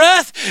have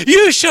breath,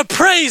 you should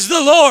praise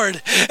the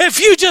Lord. If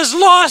you just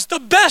lost the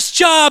best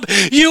job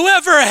you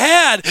ever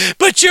had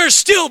but you're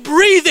still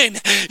breathing,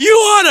 you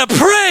ought to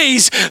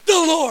praise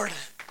the Lord.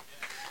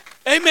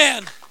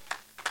 Amen.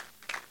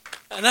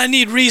 And I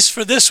need Reese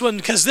for this one,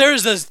 because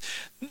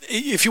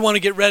if you want to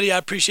get ready, I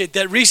appreciate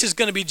that. Reese is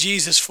going to be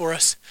Jesus for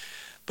us.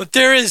 But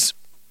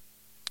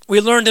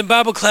we learned in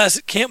Bible class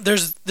at camp,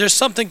 there's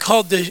something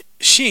called the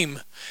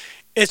Shem.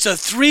 It's a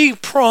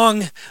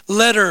 3-prong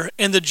letter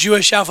in the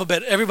Jewish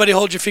alphabet. Everybody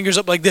hold your fingers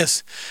up like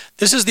this.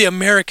 This is the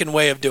American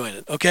way of doing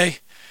it, okay?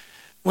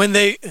 When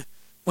they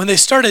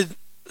started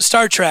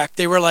Star Trek,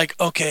 they were like,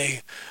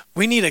 okay,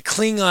 we need a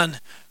Klingon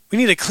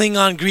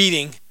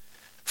greeting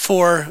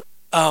for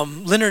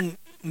Leonard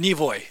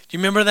Nimoy. Do you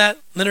remember that?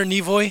 Leonard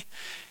Nimoy?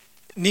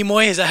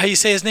 Nimoy, is that how you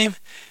say his name?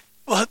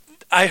 Well,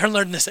 I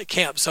learned this at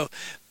camp. So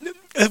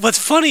what's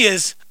funny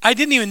is, I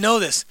didn't even know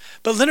this,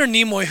 but Leonard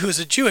Nimoy, who is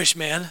a Jewish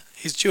man,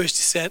 he's Jewish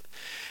descent,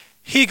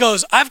 he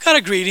goes, I got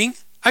a greeting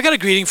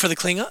for the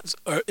Klingons.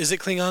 Or is it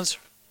Klingons?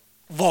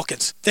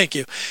 Vulcans. Thank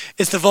you.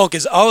 It's the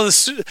Vulcans. All the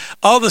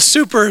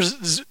super,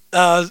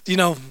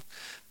 the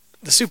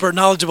super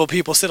knowledgeable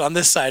people sit on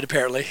this side,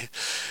 apparently.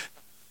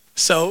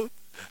 So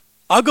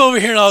I'll go over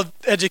here and I'll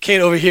educate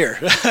over here.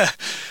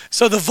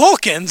 So the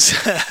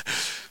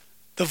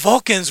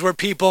Vulcans were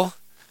people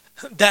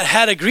that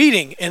had a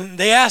greeting, and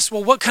they asked,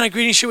 well, what kind of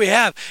greeting should we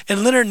have?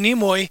 And Leonard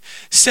Nimoy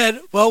said,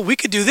 well, we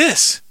could do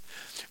this,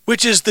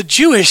 which is the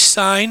Jewish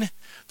sign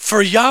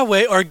for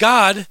Yahweh or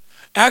God,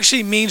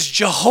 actually means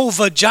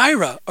Jehovah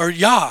Jireh or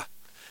Yah.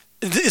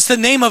 It's the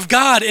name of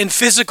God in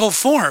physical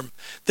form,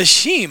 the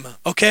Shem,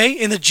 okay,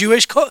 in the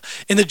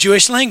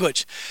Jewish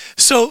language.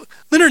 So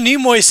Leonard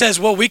Nimoy says,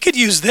 well, we could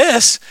use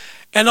this,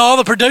 and all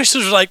the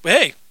producers were like,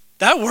 hey,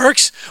 that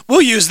works.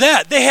 We'll use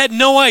that. They had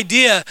no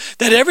idea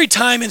that every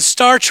time in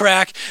Star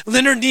Trek,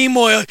 Leonard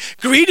Nimoy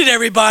greeted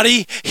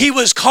everybody, he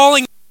was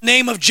calling the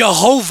name of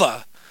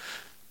Jehovah.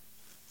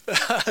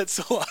 That's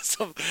so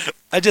awesome.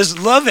 I just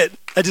love it.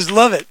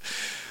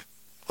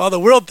 While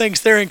the world thinks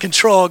they're in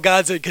control,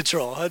 God's in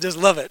control. I just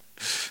love it.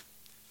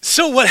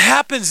 So what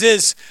happens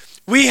is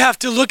we have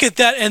to look at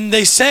that, and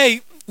they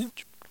say,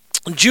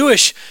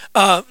 Jewish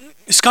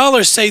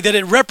scholars say that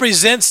it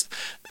represents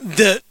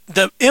the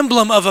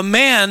emblem of a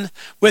man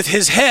with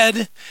his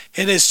head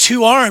and his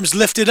 2 arms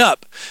lifted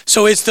up.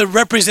 So it's the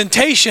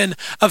representation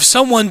of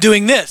someone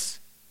doing this.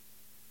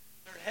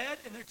 Their head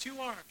and their 2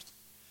 arms.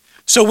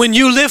 So when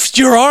you lift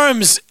your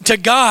arms to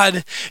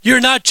God,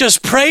 you're not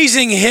just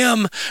praising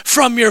him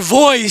from your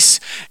voice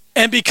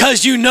and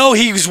because you know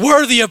he's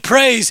worthy of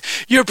praise,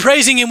 you're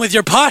praising him with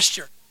your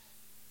posture.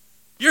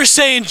 You're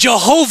saying,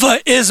 Jehovah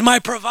is my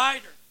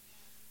provider.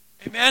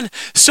 Amen.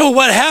 So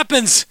what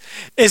happens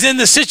is, in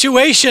the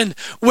situation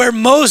where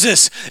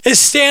Moses is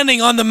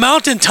standing on the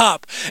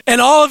mountaintop and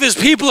all of his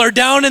people are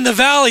down in the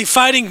valley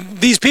fighting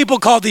these people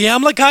called the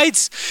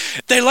Amalekites,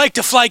 they like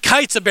to fly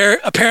kites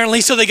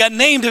apparently, so they got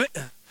named.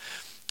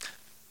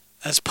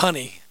 That's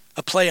punny,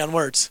 a play on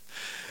words.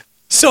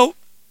 So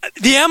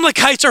the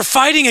Amalekites are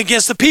fighting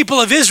against the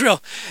people of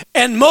Israel,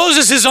 and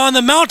Moses is on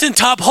the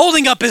mountaintop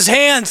holding up his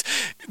hands,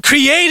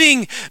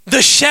 creating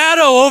the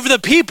shadow over the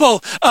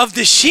people of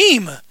the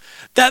Shem.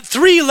 That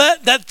three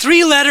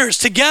letters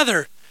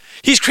together.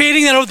 He's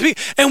creating that over the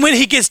people. And when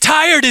he gets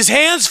tired, his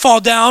hands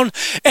fall down,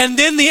 and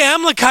then the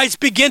Amalekites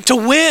begin to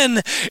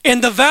win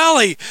in the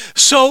valley.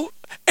 So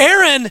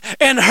Aaron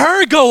and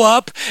Hur go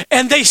up,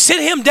 and they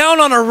sit him down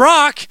on a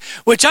rock,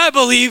 which I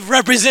believe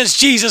represents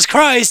Jesus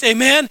Christ.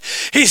 Amen.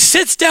 He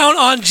sits down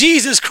on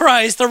Jesus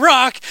Christ, the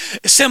rock,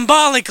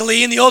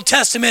 symbolically in the Old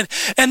Testament,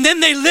 and then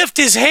they lift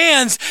his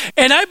hands.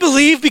 And I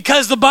believe,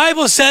 because the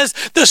Bible says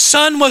the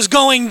sun was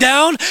going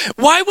down,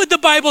 why would the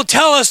Bible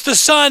tell us the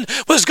sun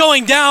was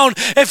going down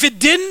if it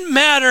didn't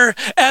matter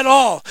at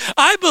all?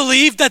 I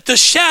believe that the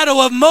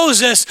shadow of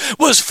Moses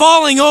was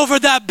falling over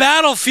that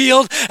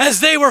battlefield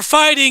as they were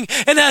fighting,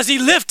 and as he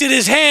lifted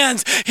his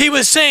hands, he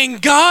was saying,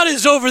 God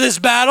is over this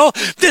battle.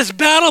 This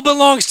battle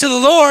belongs to the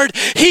Lord.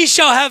 He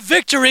shall have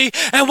victory.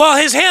 And while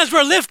his hands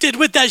were lifted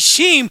with that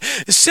Shem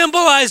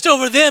symbolized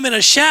over them in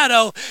a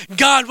shadow,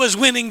 God was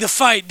winning the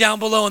fight down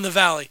below in the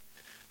valley.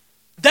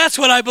 That's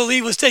what I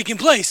believe was taking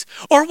place.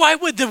 Or why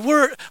would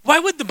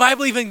the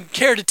Bible even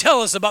care to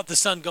tell us about the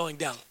sun going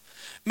down?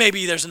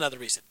 Maybe there's another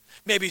reason.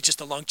 Maybe it's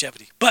just a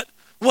longevity. But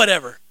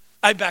whatever.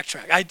 I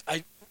backtrack.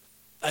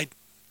 I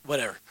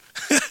whatever.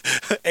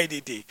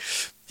 ADD.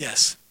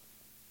 Yes.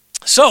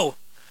 So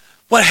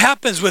what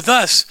happens with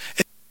us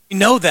is we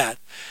know that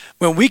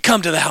when we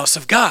come to the house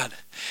of God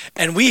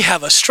and we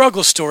have a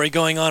struggle story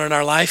going on in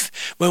our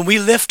life, when we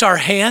lift our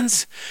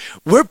hands,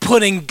 we're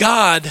putting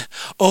God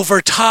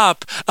over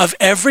top of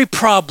every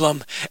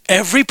problem,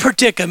 every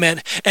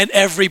predicament, and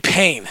every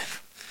pain.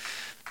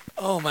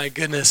 Oh my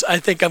goodness. I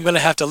think I'm going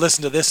to have to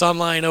listen to this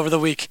online over the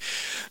week.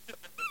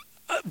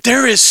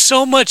 There is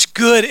so much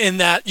good in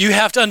that. You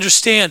have to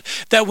understand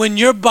that when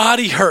your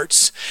body hurts,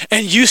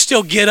 and you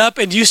still get up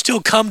and you still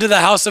come to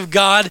the house of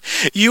God,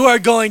 you are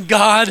going,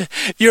 God,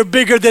 you're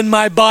bigger than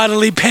my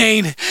bodily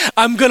pain.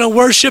 I'm going to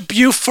worship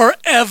you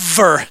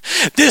forever.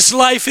 This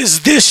life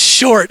is this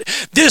short.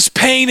 This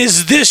pain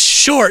is this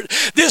short.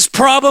 This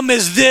problem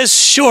is this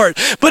short.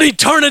 But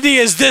eternity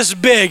is this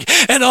big.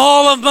 And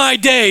all of my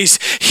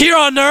days here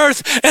on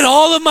earth and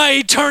all of my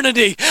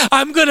eternity,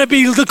 I'm going to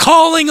be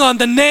calling on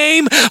the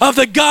name of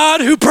the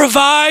God who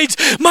provides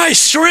my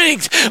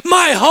strength,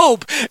 my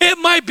hope. It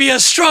might be a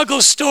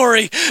struggle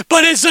story,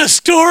 but it's a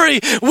story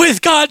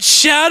with God's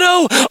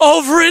shadow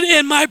over it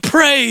in my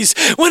praise.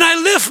 When I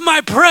lift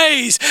my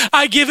praise,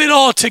 I give it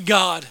all to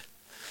God.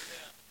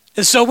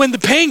 And so when the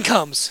pain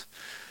comes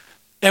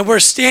and we're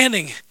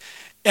standing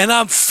and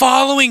I'm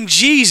following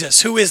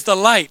Jesus, who is the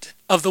light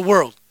of the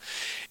world,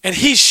 and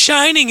he's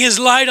shining his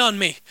light on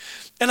me,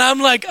 and I'm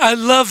like, I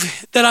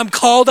love that I'm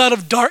called out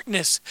of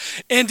darkness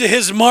into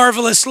his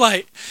marvelous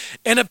light.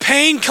 And a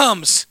pain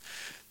comes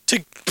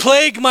to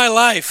plague my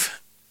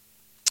life.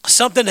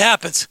 Something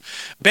happens.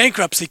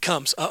 Bankruptcy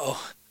comes.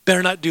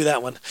 Better not do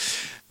that one.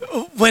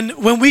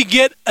 When we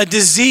get a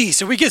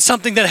disease or we get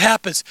something that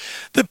happens,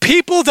 the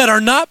people that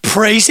are not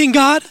praising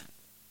God,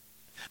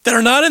 that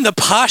are not in the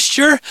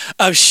posture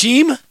of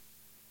Shem,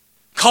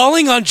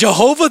 calling on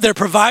Jehovah, their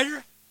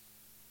provider,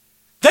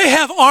 they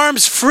have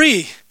arms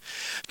free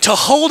to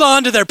hold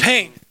on to their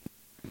pain.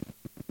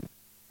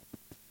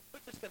 We're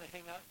just going to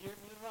hang out here,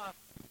 me and Rob.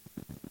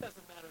 It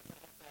doesn't matter if I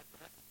have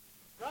that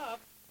breath. Rob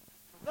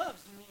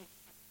loves me.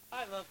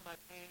 I love my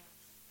pain.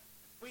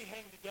 We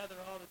hang together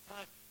all the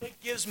time. It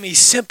gives me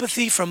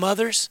sympathy from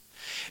others.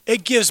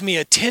 It gives me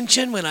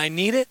attention when I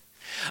need it.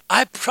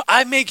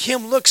 I make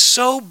him look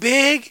so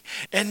big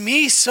and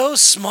me so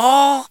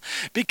small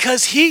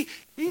because he's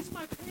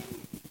my pain.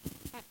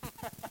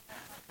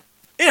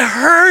 It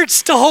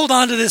hurts to hold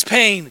on to this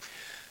pain.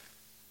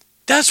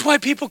 That's why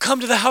people come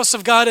to the house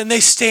of God and they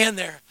stand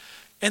there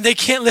and they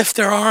can't lift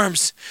their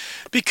arms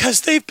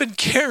because they've been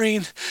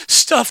carrying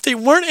stuff they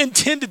weren't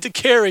intended to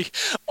carry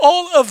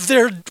all of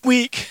their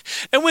week.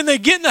 And when they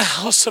get in the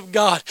house of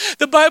God,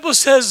 the Bible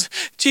says,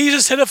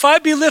 Jesus said, if I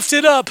be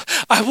lifted up,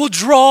 I will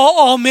draw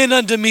all men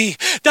unto me.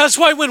 That's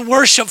why when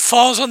worship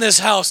falls on this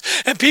house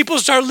and people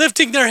start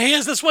lifting their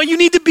hands, that's why you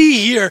need to be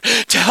here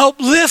to help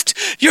lift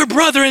your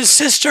brother and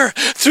sister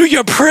through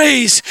your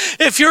praise.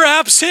 If you're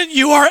absent,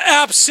 you are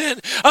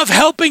absent of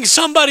helping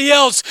somebody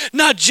else,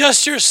 not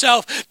just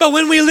yourself. But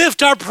when we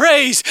lift our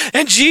praise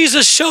and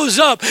Jesus shows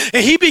up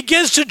and he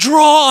begins to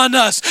draw on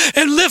us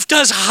and lift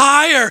us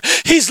higher,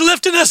 he's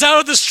lifting us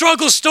out of the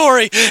struggle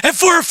story. And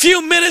for a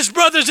few minutes,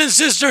 brothers and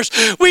sisters,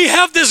 we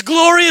have this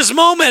glorious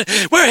moment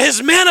where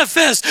his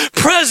manifest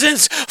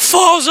presence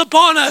falls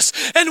upon us.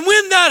 And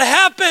when that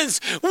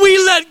happens, we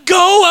let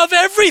go of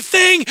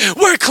everything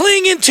we're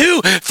clinging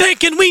to,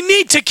 thinking we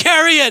need to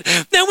carry it.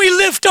 Then we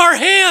lift our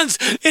hands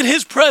in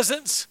his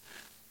presence.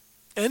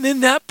 And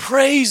in that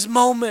praise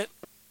moment,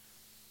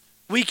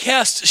 we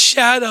cast a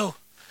shadow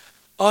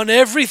on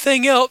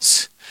everything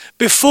else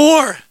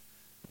before.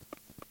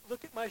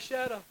 Look at my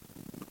shadow.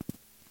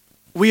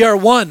 We are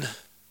one.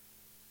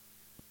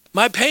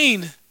 My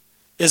pain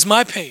is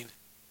my pain.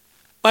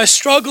 My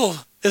struggle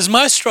is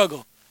my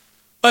struggle.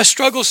 My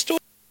struggle story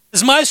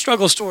is my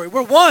struggle story.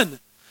 We're one.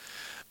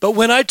 But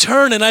when I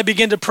turn and I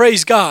begin to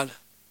praise God,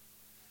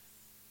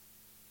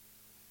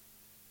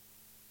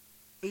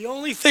 the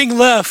only thing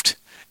left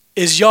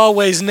is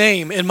Yahweh's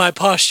name in my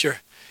posture.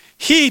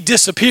 He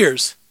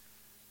disappears.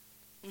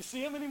 You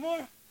see him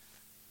anymore?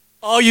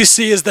 All you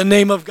see is the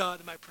name of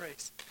God in my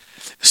praise.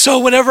 So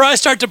whenever I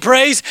start to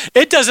praise,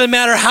 it doesn't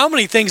matter how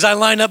many things I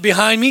line up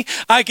behind me.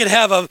 I could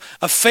have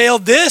a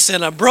failed this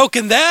and a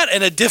broken that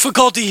and a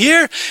difficulty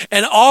here.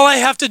 And all I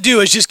have to do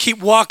is just keep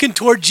walking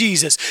toward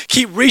Jesus.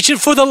 Keep reaching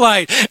for the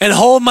light and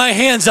hold my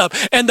hands up.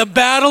 And the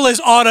battle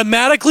is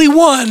automatically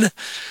won.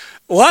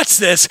 Watch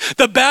this.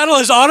 The battle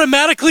is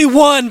automatically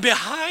won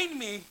behind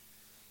me.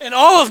 And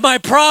all of my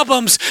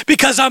problems,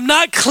 because I'm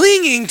not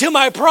clinging to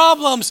my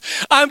problems.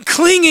 I'm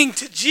clinging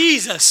to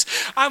Jesus.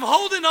 I'm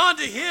holding on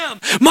to him.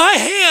 My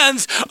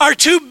hands are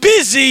too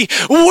busy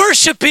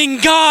worshiping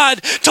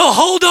God to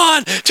hold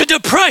on to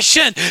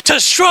depression, to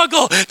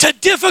struggle, to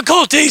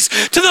difficulties,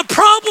 to the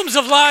problems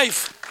of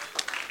life.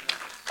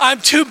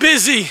 I'm too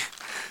busy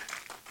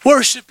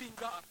worshiping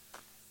God.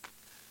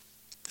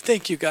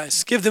 Thank you,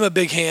 guys. Give them a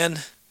big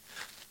hand.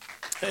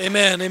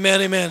 Amen,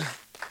 amen, amen.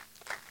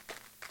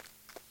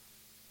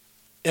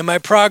 And my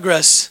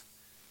progress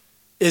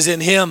is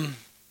in him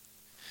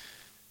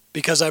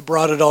because I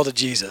brought it all to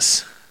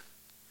Jesus.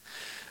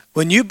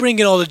 When you bring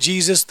it all to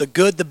Jesus, the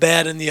good, the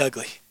bad, and the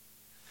ugly,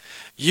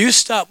 you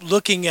stop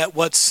looking at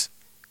what's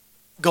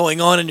going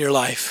on in your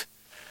life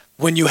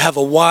when you have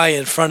a why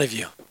in front of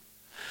you.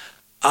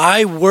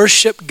 I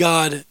worship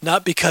God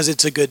not because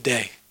it's a good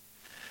day.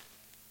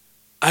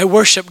 I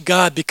worship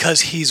God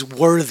because he's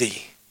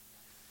worthy.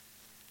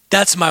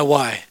 That's my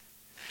why.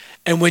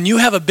 And when you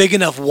have a big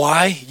enough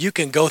why, you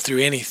can go through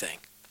anything.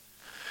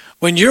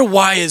 When your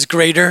why is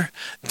greater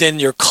than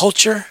your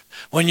culture,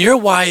 when your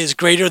why is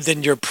greater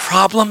than your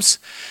problems,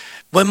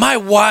 when my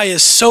why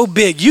is so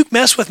big, you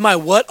mess with my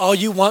what all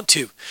you want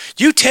to.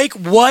 You take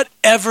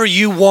whatever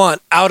you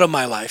want out of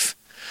my life,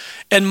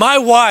 and my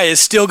why is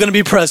still going to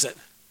be present.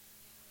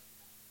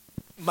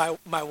 My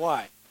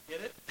why.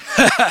 Get it?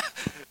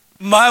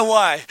 My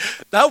why.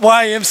 Not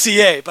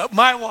YMCA, but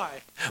my why.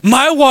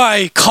 My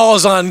why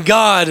calls on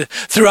God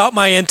throughout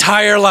my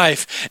entire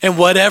life, and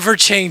whatever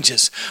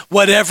changes,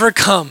 whatever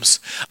comes.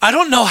 I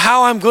don't know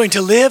how I'm going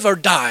to live or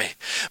die,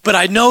 but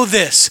I know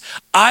this.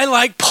 I,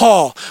 like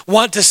Paul,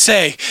 want to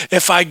say,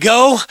 if I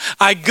go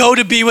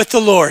to be with the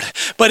Lord.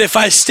 But if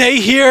I stay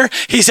here,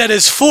 he said,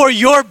 it's for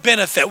your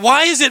benefit.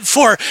 Why is it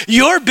for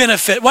your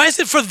benefit? Why is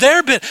it for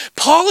their benefit?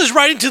 Paul is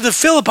writing to the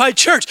Philippi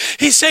church.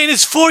 He's saying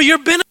it's for your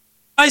benefit.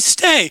 I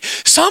stay.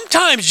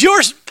 Sometimes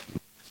your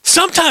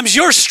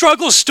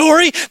struggle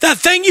story, that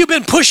thing you've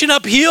been pushing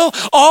uphill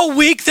all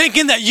week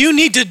thinking that you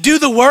need to do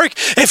the work,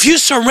 if you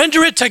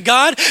surrender it to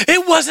God,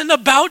 it wasn't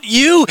about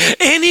you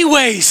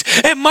anyways.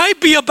 It might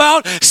be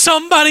about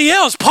somebody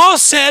else. Paul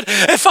said,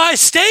 if I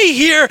stay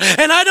here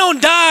and I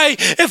don't die,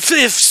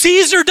 if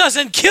Caesar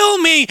doesn't kill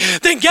me,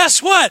 then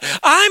guess what?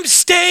 I'm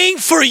staying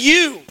for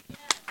you.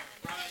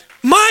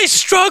 My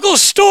struggle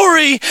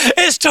story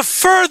is to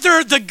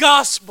further the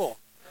gospel.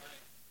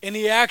 And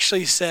he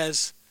actually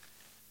says,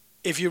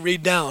 if you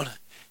read down,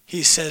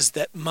 he says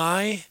that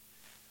my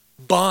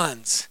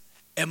bonds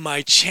and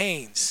my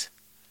chains,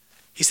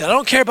 he said, I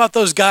don't care about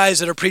those guys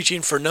that are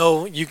preaching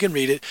you can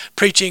read it,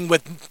 preaching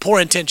with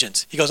poor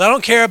intentions. He goes, I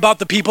don't care about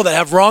the people that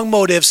have wrong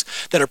motives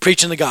that are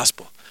preaching the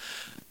gospel.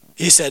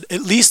 He said,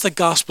 at least the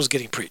gospel is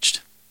getting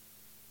preached.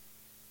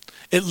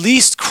 At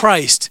least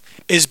Christ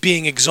is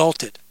being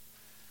exalted.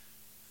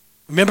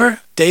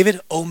 Remember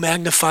David, oh,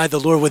 magnify the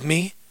Lord with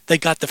me. They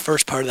got the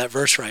first part of that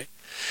verse right.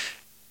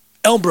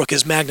 Elmbrook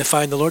is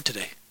magnifying the Lord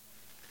today.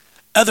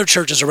 Other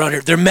churches around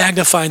here, they're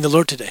magnifying the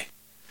Lord today.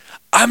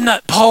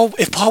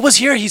 If Paul was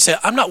here, he said,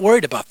 I'm not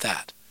worried about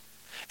that.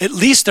 At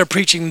least they're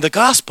preaching the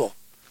gospel.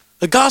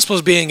 The gospel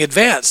is being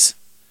advanced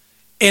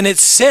in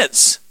its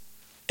sense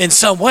in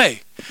some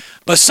way.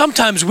 But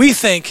sometimes we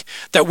think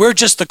that we're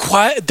just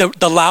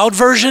the loud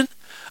version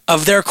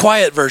of their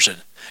quiet version.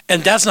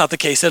 And that's not the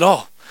case at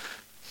all.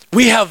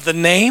 We have the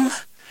name,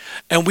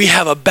 and we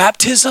have a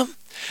baptism,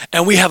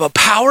 and we have a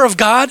power of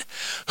God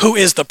who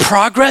is the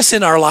progress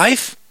in our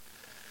life.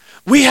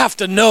 We have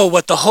to know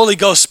what the Holy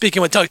Ghost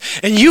speaking with tongues.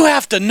 And you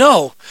have to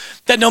know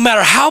that no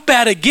matter how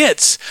bad it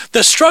gets,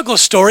 the struggle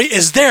story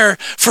is there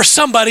for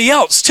somebody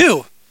else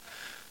too.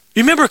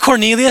 You remember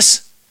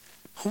Cornelius?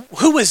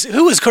 Who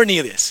was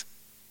Cornelius?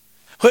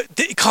 He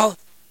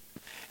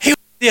was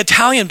the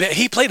Italian band.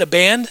 He played a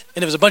band,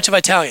 and it was a bunch of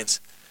Italians.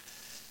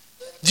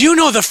 Do you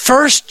know the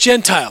first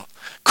Gentile,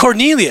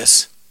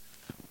 Cornelius,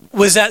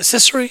 was at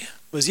Caesarea?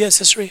 Was he at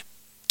Caesarea?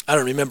 I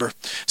don't remember.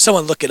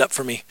 Someone look it up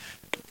for me.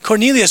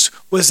 Cornelius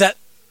was at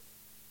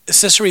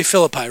Caesarea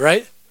Philippi,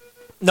 right?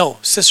 No,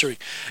 Caesarea.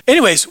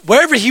 Anyways,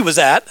 wherever he was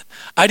at,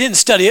 I didn't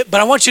study it, but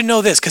I want you to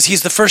know this because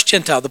he's the first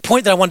Gentile. The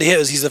point that I wanted to hit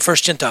is he's the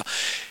first Gentile.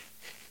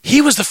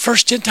 He was the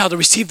first Gentile to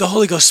receive the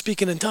Holy Ghost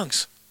speaking in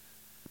tongues.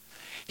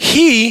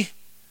 He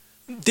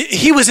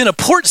was in a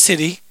port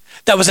city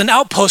that was an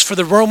outpost for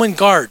the Roman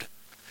guard.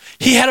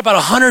 He had about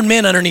 100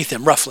 men underneath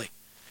him, roughly.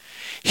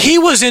 He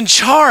was in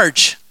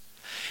charge.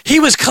 He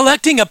was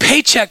collecting a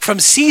paycheck from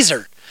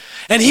Caesar,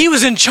 and he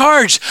was in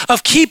charge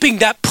of keeping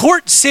that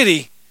port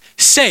city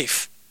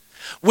safe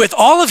with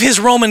all of his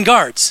Roman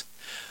guards.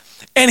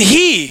 And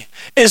he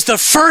is the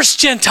first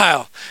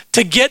Gentile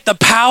to get the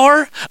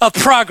power of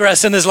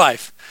progress in his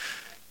life.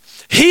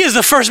 He is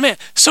the first man.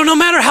 So no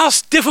matter how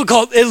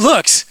difficult it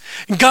looks,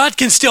 God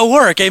can still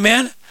work,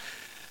 amen?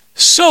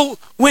 So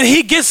when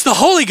he gets the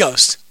Holy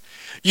Ghost,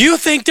 you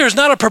think there's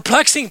not a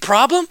perplexing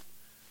problem?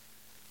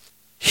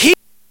 He's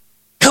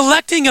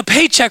collecting a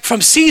paycheck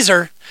from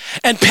Caesar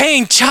and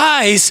paying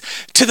tithes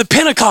to the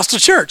Pentecostal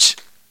church.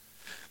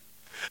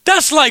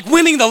 That's like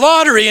winning the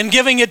lottery and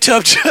giving it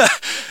to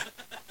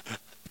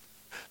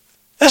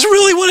That's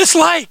really what it's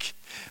like.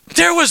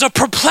 There was a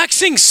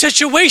perplexing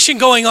situation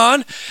going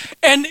on,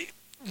 and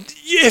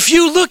if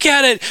you look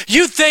at it,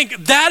 you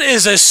think that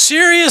is a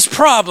serious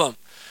problem.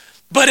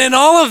 But in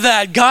all of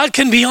that, God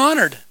can be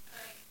honored.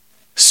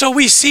 So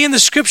we see in the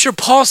scripture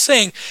Paul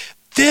saying,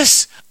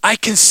 this I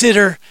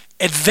consider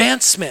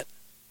advancement.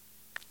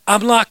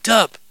 I'm locked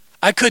up.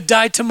 I could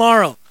die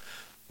tomorrow,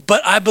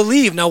 but I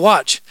believe. Now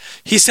watch.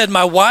 He said,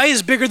 my why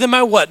is bigger than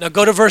my what. Now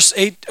go to verse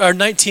 8 or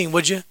 19,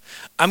 would you?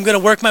 I'm going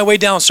to work my way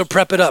down, so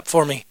prep it up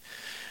for me.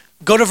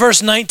 Go to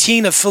verse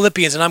 19 of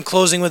Philippians, and I'm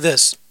closing with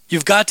this.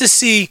 You've got to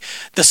see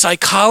the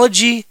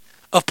psychology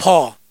of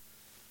Paul.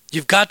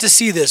 You've got to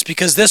see this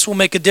because this will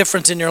make a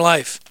difference in your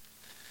life.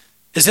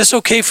 Is this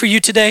okay for you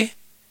today?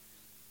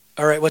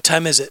 All right, what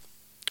time is it?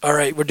 All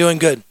right, we're doing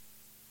good.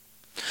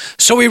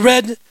 So we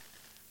read,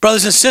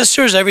 brothers and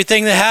sisters,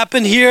 everything that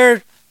happened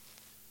here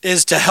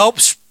is to help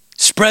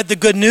spread the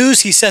good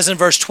news. He says in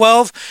verse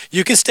 12,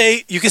 you can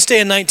stay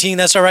in 19,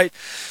 that's all right.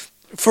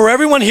 For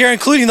everyone here,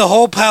 including the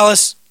whole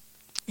palace,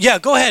 Yeah,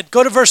 go ahead.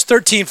 Go to verse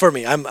 13 for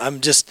me. I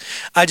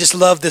just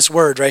love this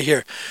word right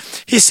here.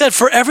 He said,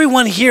 for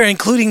everyone here,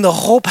 including the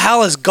whole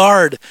palace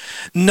guard,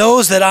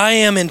 knows that I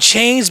am in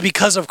chains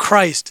because of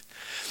Christ.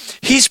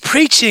 He's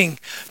preaching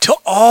to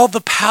all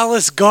the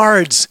palace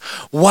guards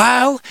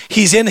while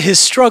he's in his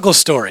struggle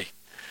story.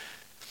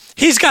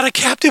 He's got a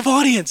captive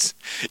audience.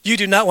 You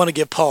do not want to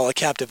give Paul a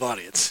captive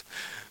audience.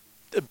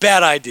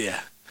 Bad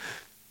idea.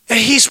 And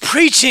he's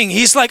preaching.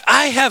 He's like,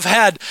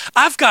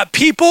 I've got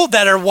people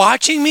that are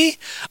watching me.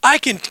 I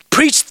can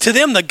preach to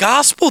them the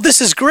gospel.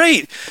 This is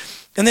great.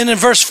 And then in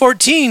verse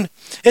 14,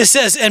 it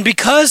says, and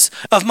because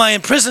of my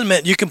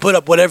imprisonment, you can put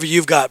up whatever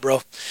you've got,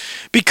 bro.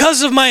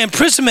 Because of my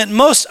imprisonment,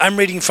 I'm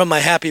reading from my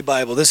Happy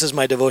Bible. This is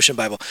my devotion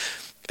Bible.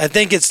 I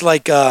think it's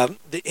like the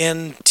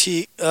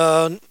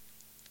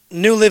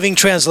New Living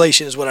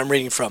Translation is what I'm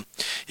reading from,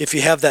 if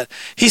you have that.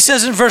 He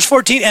says in verse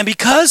 14, and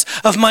because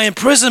of my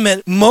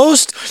imprisonment,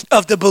 most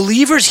of the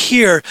believers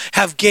here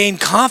have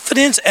gained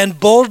confidence and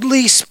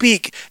boldly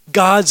speak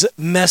God's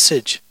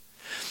message.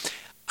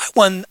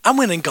 I'm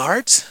winning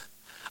guards.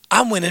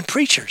 I'm winning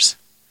preachers.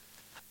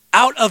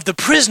 Out of the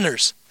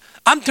prisoners.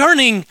 I'm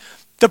turning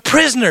the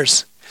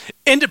prisoners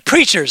into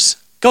preachers.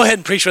 Go ahead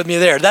and preach with me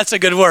there. That's a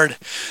good word.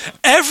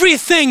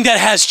 Everything that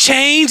has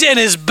chains and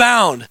is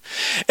bound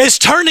is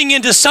turning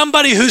into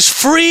somebody who's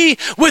free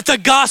with the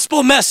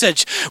gospel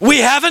message. We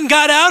haven't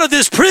got out of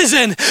this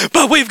prison,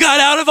 but we've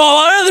got out of all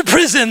our other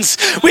prisons.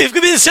 We've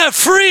been set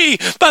free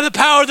by the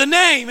power of the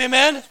name.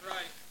 Amen.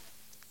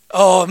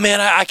 Oh man,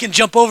 I can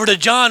jump over to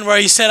John where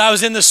he said, I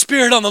was in the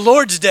Spirit on the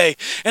Lord's day,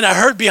 and I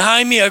heard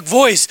behind me a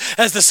voice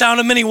as the sound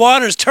of many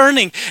waters,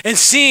 turning and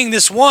seeing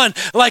this one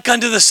like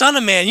unto the Son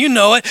of Man. You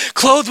know it,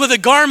 clothed with a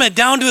garment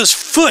down to his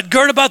foot,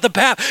 girt about the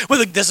pap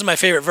this is my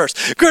favorite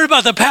verse, girt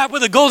about the pap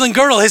with a golden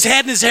girdle. His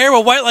head and his hair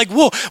were white like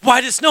wool,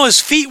 white as snow.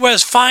 His feet were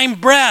as fine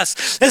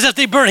brass, as if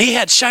they burned. He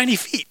had shiny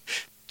feet.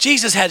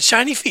 Jesus had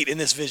shiny feet in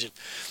this vision,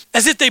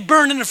 as if they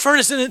burned in a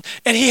furnace, and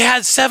he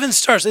had 7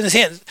 stars in his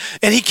hand.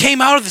 And he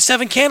came out of the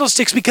 7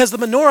 candlesticks because the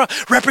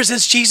menorah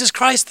represents Jesus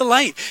Christ, the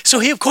light. So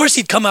of course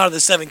he'd come out of the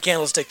 7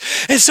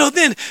 candlesticks. And so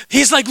then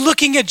he's like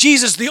looking at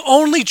Jesus, the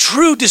only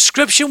true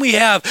description we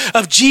have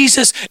of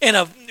Jesus,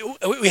 and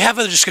we have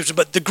other descriptions,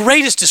 but the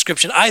greatest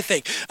description, I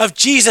think, of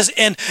Jesus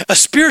in a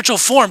spiritual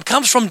form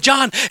comes from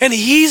John, and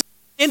he's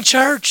in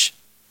church.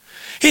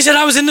 He said,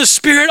 I was in the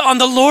Spirit on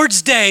the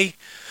Lord's day,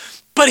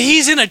 but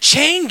he's in a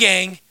chain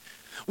gang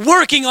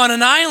working on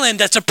an island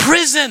that's a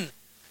prison.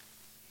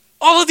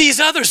 All of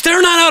these others,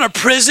 they're not out of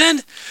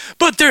prison,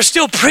 but they're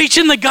still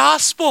preaching the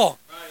gospel.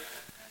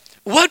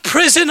 What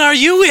prison are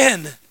you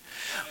in?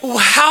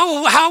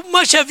 How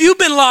much have you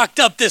been locked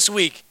up this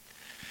week?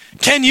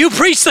 Can you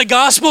preach the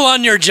gospel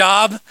on your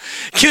job?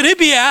 Could it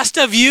be asked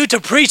of you to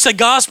preach the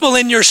gospel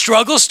in your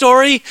struggle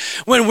story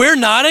when we're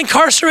not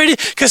incarcerated?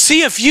 Because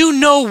see, if you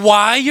know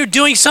why you're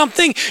doing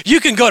something,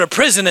 you can go to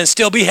prison and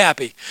still be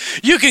happy.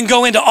 You can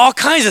go into all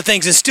kinds of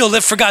things and still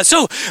live for God.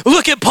 So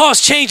look at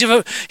Paul's change.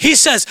 He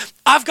says,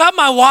 I've got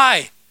my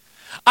why.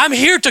 I'm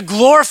here to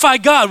glorify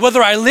God,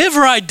 whether I live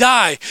or I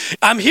die.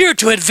 I'm here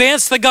to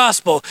advance the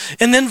gospel.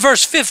 And then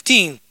verse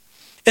 15.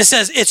 It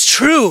says, it's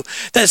true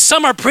that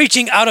some are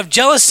preaching out of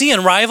jealousy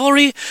and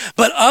rivalry,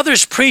 but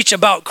others preach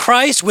about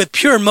Christ with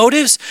pure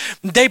motives.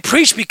 They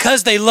preach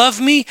because they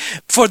love me,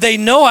 for they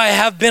know I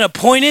have been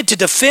appointed to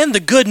defend the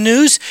good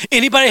news.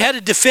 Anybody had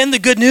to defend the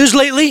good news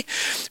lately?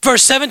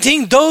 Verse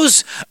 17,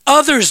 those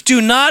others do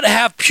not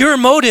have pure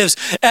motives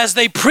as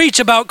they preach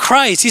about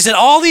Christ. He said,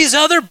 all these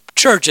other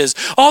churches,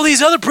 all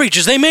these other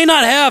preachers, they may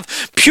not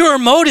have pure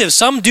motives.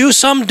 Some do,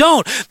 some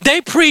don't.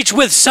 They preach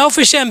with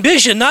selfish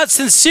ambition, not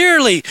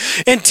sincerely,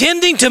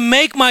 intending to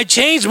make my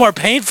chains more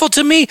painful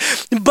to me,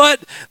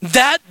 but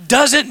that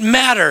doesn't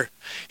matter.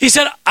 He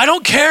said, I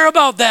don't care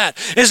about that.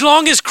 As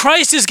long as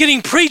Christ is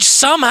getting preached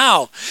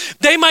somehow.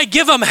 They might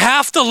give him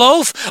half the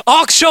loaf.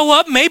 I'll show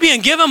up maybe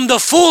and give him the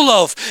full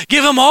loaf.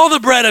 Give him all the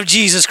bread of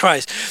Jesus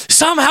Christ.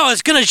 Somehow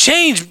it's going to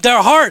change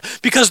their heart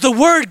because the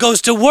word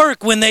goes to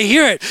work when they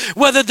hear it.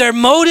 Whether their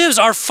motives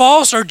are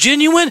false or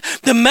genuine,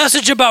 the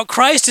message about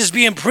Christ is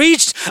being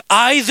preached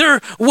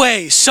either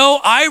way. So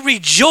I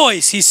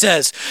rejoice, he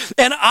says,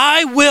 and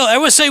I will.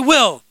 Everyone say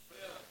will.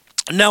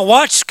 Now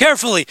watch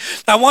carefully.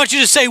 I want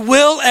you to say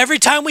will every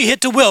time we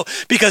hit to will,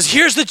 because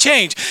here's the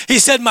change. He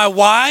said my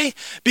why,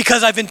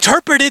 because I've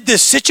interpreted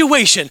this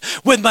situation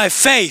with my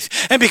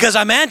faith, and because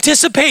I'm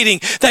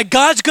anticipating that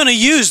God's going to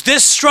use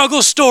this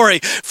struggle story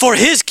for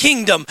his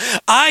kingdom.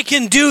 I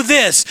can do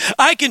this.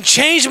 I can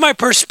change my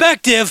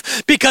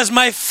perspective because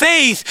my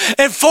faith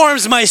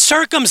informs my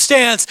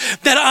circumstance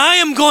that I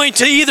am going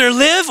to either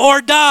live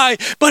or die,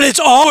 but it's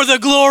all for the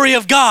glory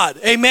of God.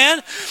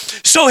 Amen?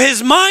 So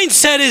his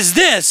mindset is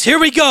this. Here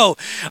we go.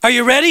 Are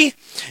you ready?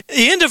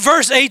 The end of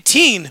verse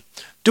 18.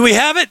 Do we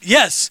have it?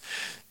 Yes.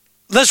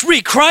 Let's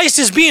read. Christ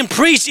is being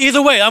preached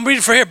either way. I'm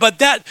reading for here, but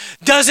that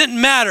doesn't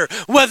matter.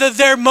 Whether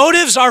their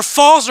motives are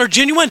false or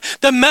genuine,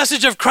 the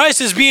message of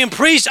Christ is being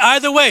preached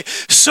either way.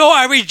 So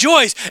I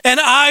rejoice and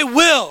I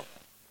will.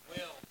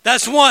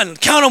 That's one.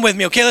 Count them with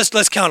me, okay?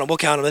 Let's count them. We'll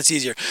count them. That's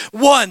easier.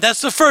 One, that's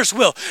the first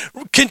will.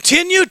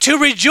 Continue to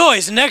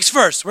rejoice. Next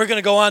verse. We're going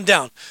to go on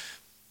down.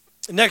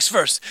 Next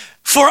verse.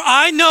 For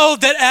I know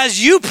that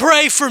as you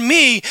pray for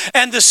me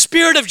and the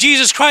Spirit of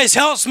Jesus Christ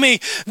helps me,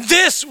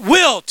 this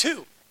will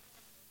too.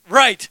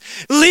 Right.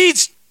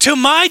 Leads to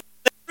my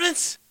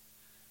deliverance.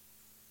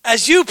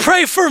 As you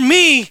pray for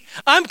me,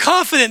 I'm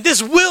confident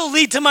this will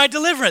lead to my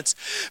deliverance.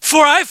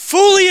 For I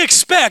fully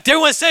expect,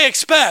 everyone say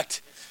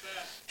expect.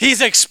 He's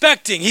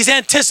expecting, he's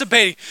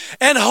anticipating,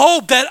 and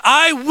hope that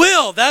I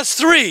will. That's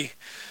 3.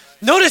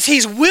 Notice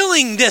he's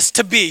willing this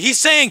to be. He's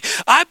saying,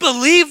 I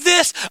believe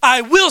this.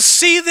 I will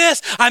see this.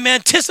 I'm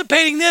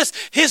anticipating this.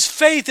 His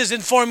faith is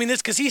informing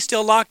this because he's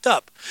still locked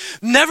up.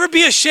 Never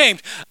be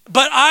ashamed,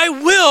 but I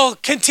will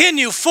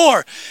continue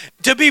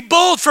to be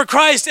bold for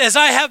Christ as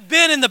I have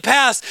been in the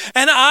past.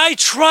 And I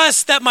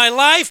trust that my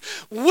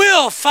life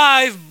will,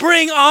 5,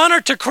 bring honor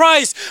to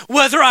Christ,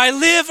 whether I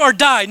live or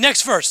die.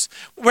 Next verse.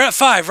 We're at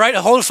 5, right?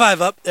 Hold 5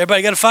 up.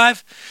 Everybody got a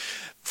 5?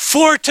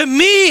 For to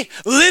me,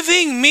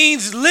 living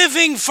means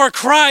living for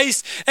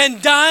Christ,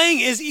 and dying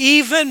is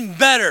even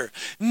better.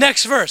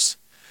 Next verse.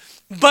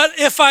 But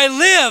if I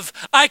live,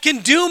 I can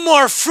do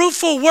more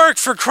fruitful work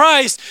for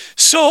Christ,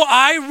 so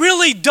I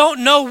really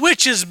don't know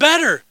which is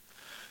better.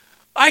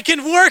 I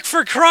can work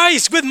for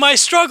Christ with my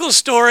struggle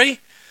story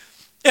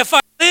if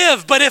I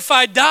live, but if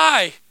I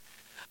die,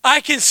 I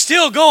can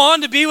still go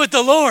on to be with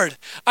the Lord.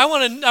 I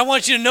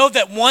want you to know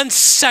that 1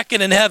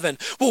 second in heaven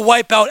will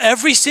wipe out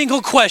every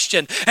single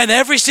question and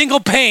every single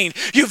pain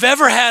you've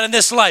ever had in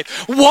this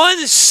life.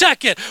 1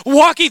 second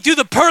walking through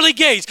the pearly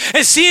gates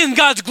and seeing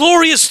God's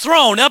glorious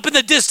throne up in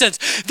the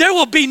distance. There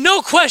will be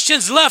no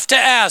questions left to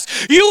ask.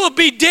 You will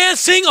be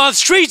dancing on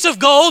streets of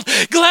gold,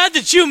 glad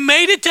that you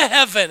made it to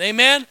heaven.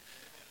 Amen?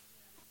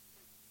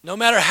 No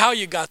matter how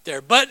you got there.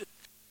 But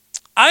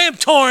I am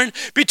torn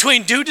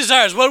between 2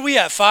 desires. What are we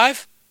at,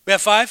 5? We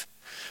have 5?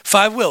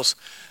 5 wills.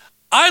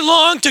 I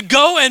long to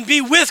go and be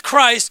with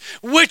Christ,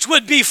 which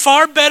would be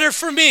far better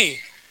for me.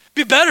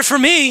 Be better for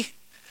me.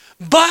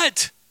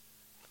 But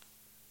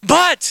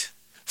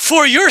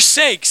for your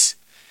sakes,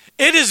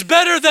 it is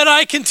better that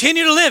I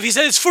continue to live. He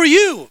said, it's for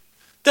you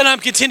that I'm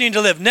continuing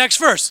to live. Next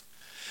verse.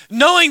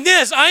 Knowing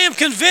this, I am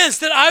convinced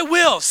that I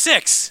will,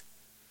 6,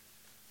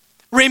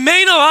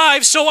 remain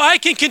alive so I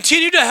can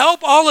continue to help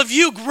all of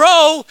you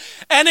grow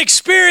and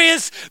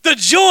experience the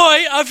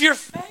joy of your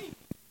faith.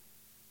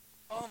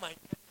 Oh my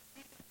goodness,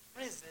 he's in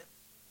prison.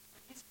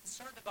 He's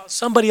concerned about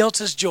somebody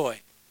else's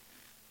joy.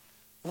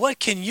 What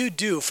can you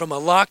do from a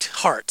locked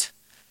heart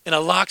in a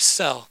locked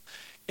cell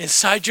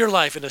inside your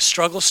life in a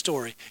struggle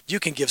story? You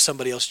can give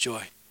somebody else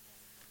joy.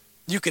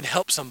 You can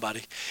help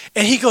somebody.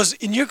 And he goes,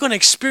 and you're going to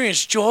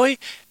experience joy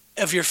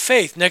of your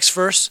faith. Next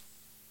verse,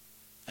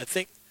 I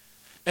think.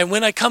 And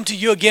when I come to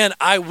you again,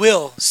 I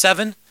will,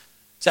 7. Is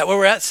that where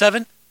we're at,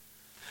 7?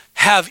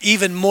 Have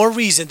even more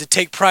reason to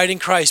take pride in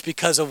Christ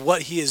because of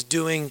what he is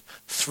doing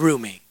through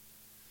me.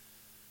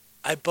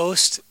 I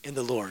boast in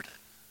the Lord.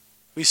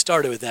 We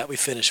started with that. We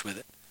finished with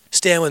it.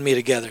 Stand with me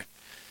together.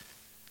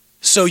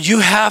 So you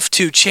have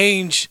to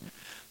change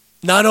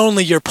not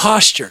only your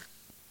posture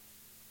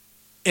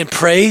in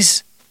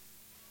praise,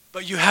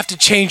 but you have to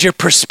change your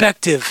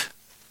perspective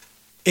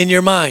in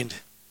your mind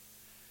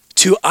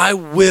to I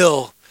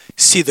will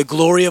see the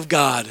glory of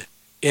God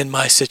in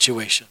my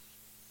situation.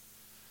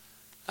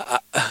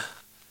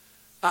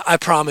 I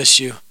promise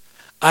you,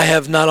 I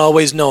have not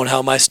always known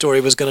how my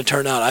story was going to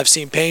turn out. I've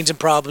seen pains and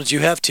problems, you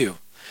have too,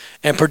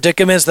 and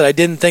predicaments that I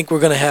didn't think were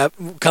going to have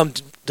come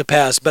to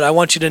pass. But I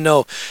want you to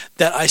know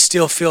that I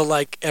still feel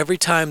like every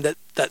time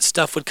that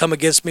stuff would come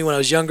against me when I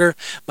was younger,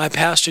 my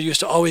pastor used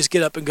to always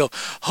get up and go,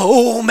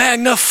 "Oh,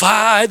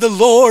 magnify the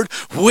Lord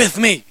with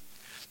me."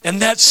 And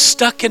that's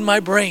stuck in my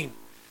brain.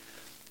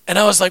 And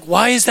I was like,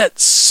 why is that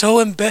so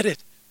embedded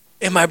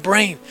in my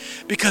brain?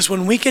 Because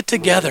when we get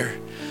together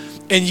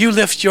and you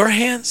lift your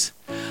hands,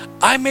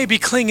 I may be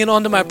clinging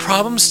onto my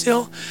problems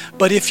still,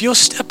 but if you'll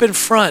step in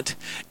front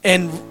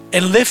and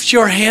lift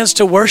your hands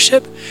to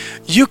worship,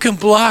 you can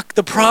block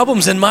the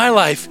problems in my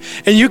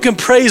life and you can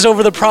praise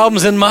over the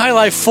problems in my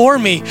life for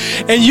me,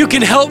 and you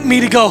can help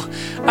me to go,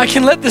 I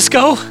can let this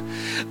go.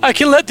 I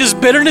can let this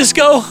bitterness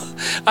go.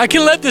 I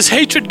can let this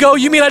hatred go.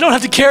 You mean I don't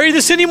have to carry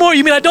this anymore?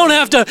 You mean I don't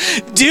have to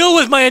deal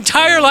with my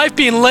entire life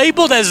being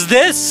labeled as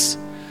this?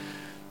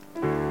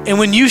 And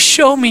when you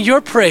show me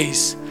your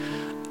praise,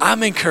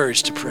 I'm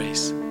encouraged to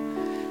praise.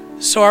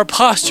 So our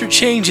posture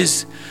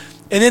changes.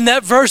 And in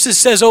that verse it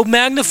says, oh,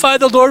 magnify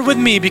the Lord with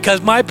me, because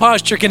my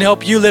posture can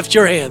help you lift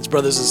your hands,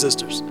 brothers and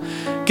sisters.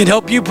 Can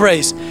help you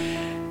praise.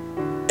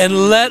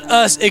 And let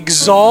us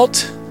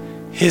exalt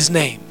his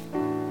name.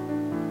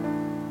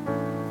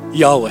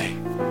 Yahweh.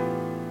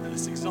 Let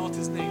us exalt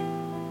his name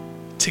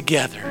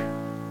together.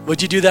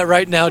 Would you do that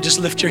right now? Just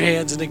lift your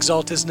hands and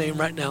exalt his name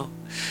right now.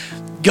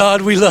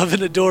 God, we love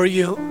and adore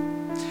you.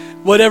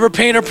 Whatever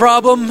pain or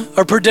problem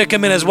or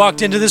predicament has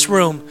walked into this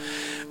room,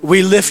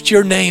 we lift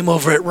your name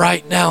over it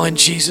right now in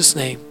Jesus'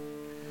 name.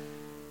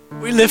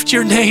 We lift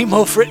your name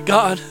over it,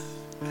 God.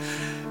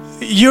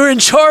 You're in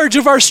charge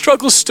of our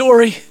struggle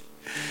story.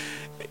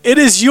 It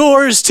is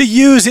yours to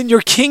use in your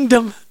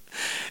kingdom.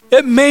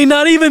 It may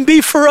not even be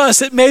for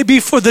us. It may be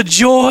for the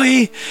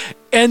joy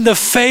and the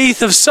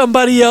faith of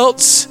somebody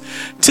else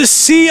to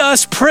see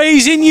us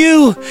praising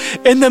you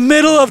in the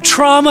middle of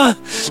trauma,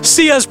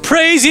 see us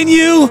praising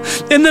you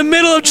in the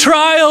middle of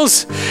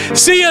trials,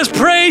 see us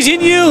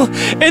praising you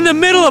in the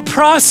middle of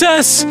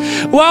process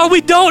while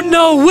we don't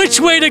know which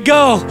way to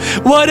go.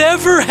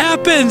 Whatever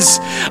happens,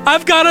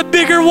 I've got a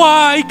bigger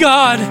why,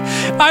 God.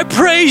 I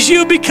praise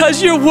you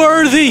because you're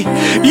worthy.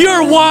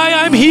 You're why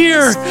I'm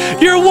here.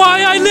 You're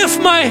why I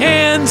lift my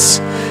hands.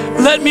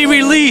 Let me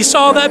release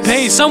all that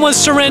pain. Someone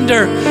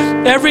surrender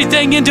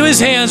everything into his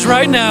hands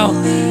right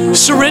now.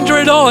 Surrender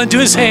it all into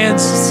his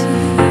hands.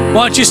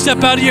 Why don't you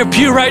step out of your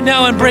pew right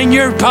now and bring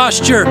your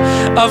posture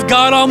of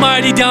God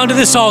Almighty down to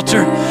this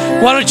altar.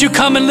 Why don't you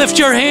come and lift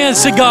your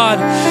hands to God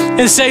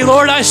and say,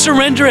 Lord, I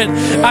surrender it.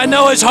 I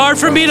know it's hard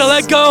for me to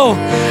let go.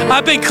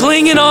 I've been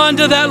clinging on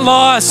to that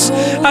loss.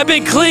 I've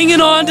been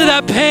clinging on to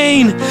that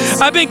pain.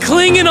 I've been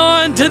clinging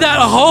on to that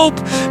hope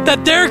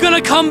that they're going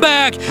to come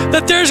back,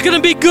 that there's going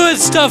to be good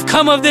stuff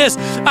come of this.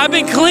 I've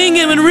been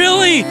clinging, and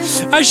really,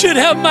 I should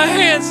have my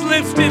hands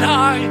lifted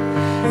high,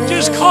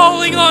 just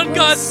calling on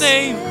God's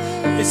name.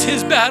 It's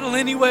his battle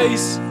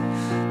anyways.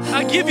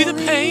 I give you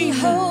the pain.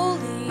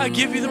 I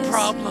give you the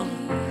problem.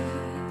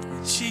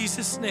 In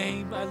Jesus'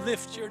 name, I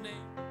lift your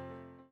name.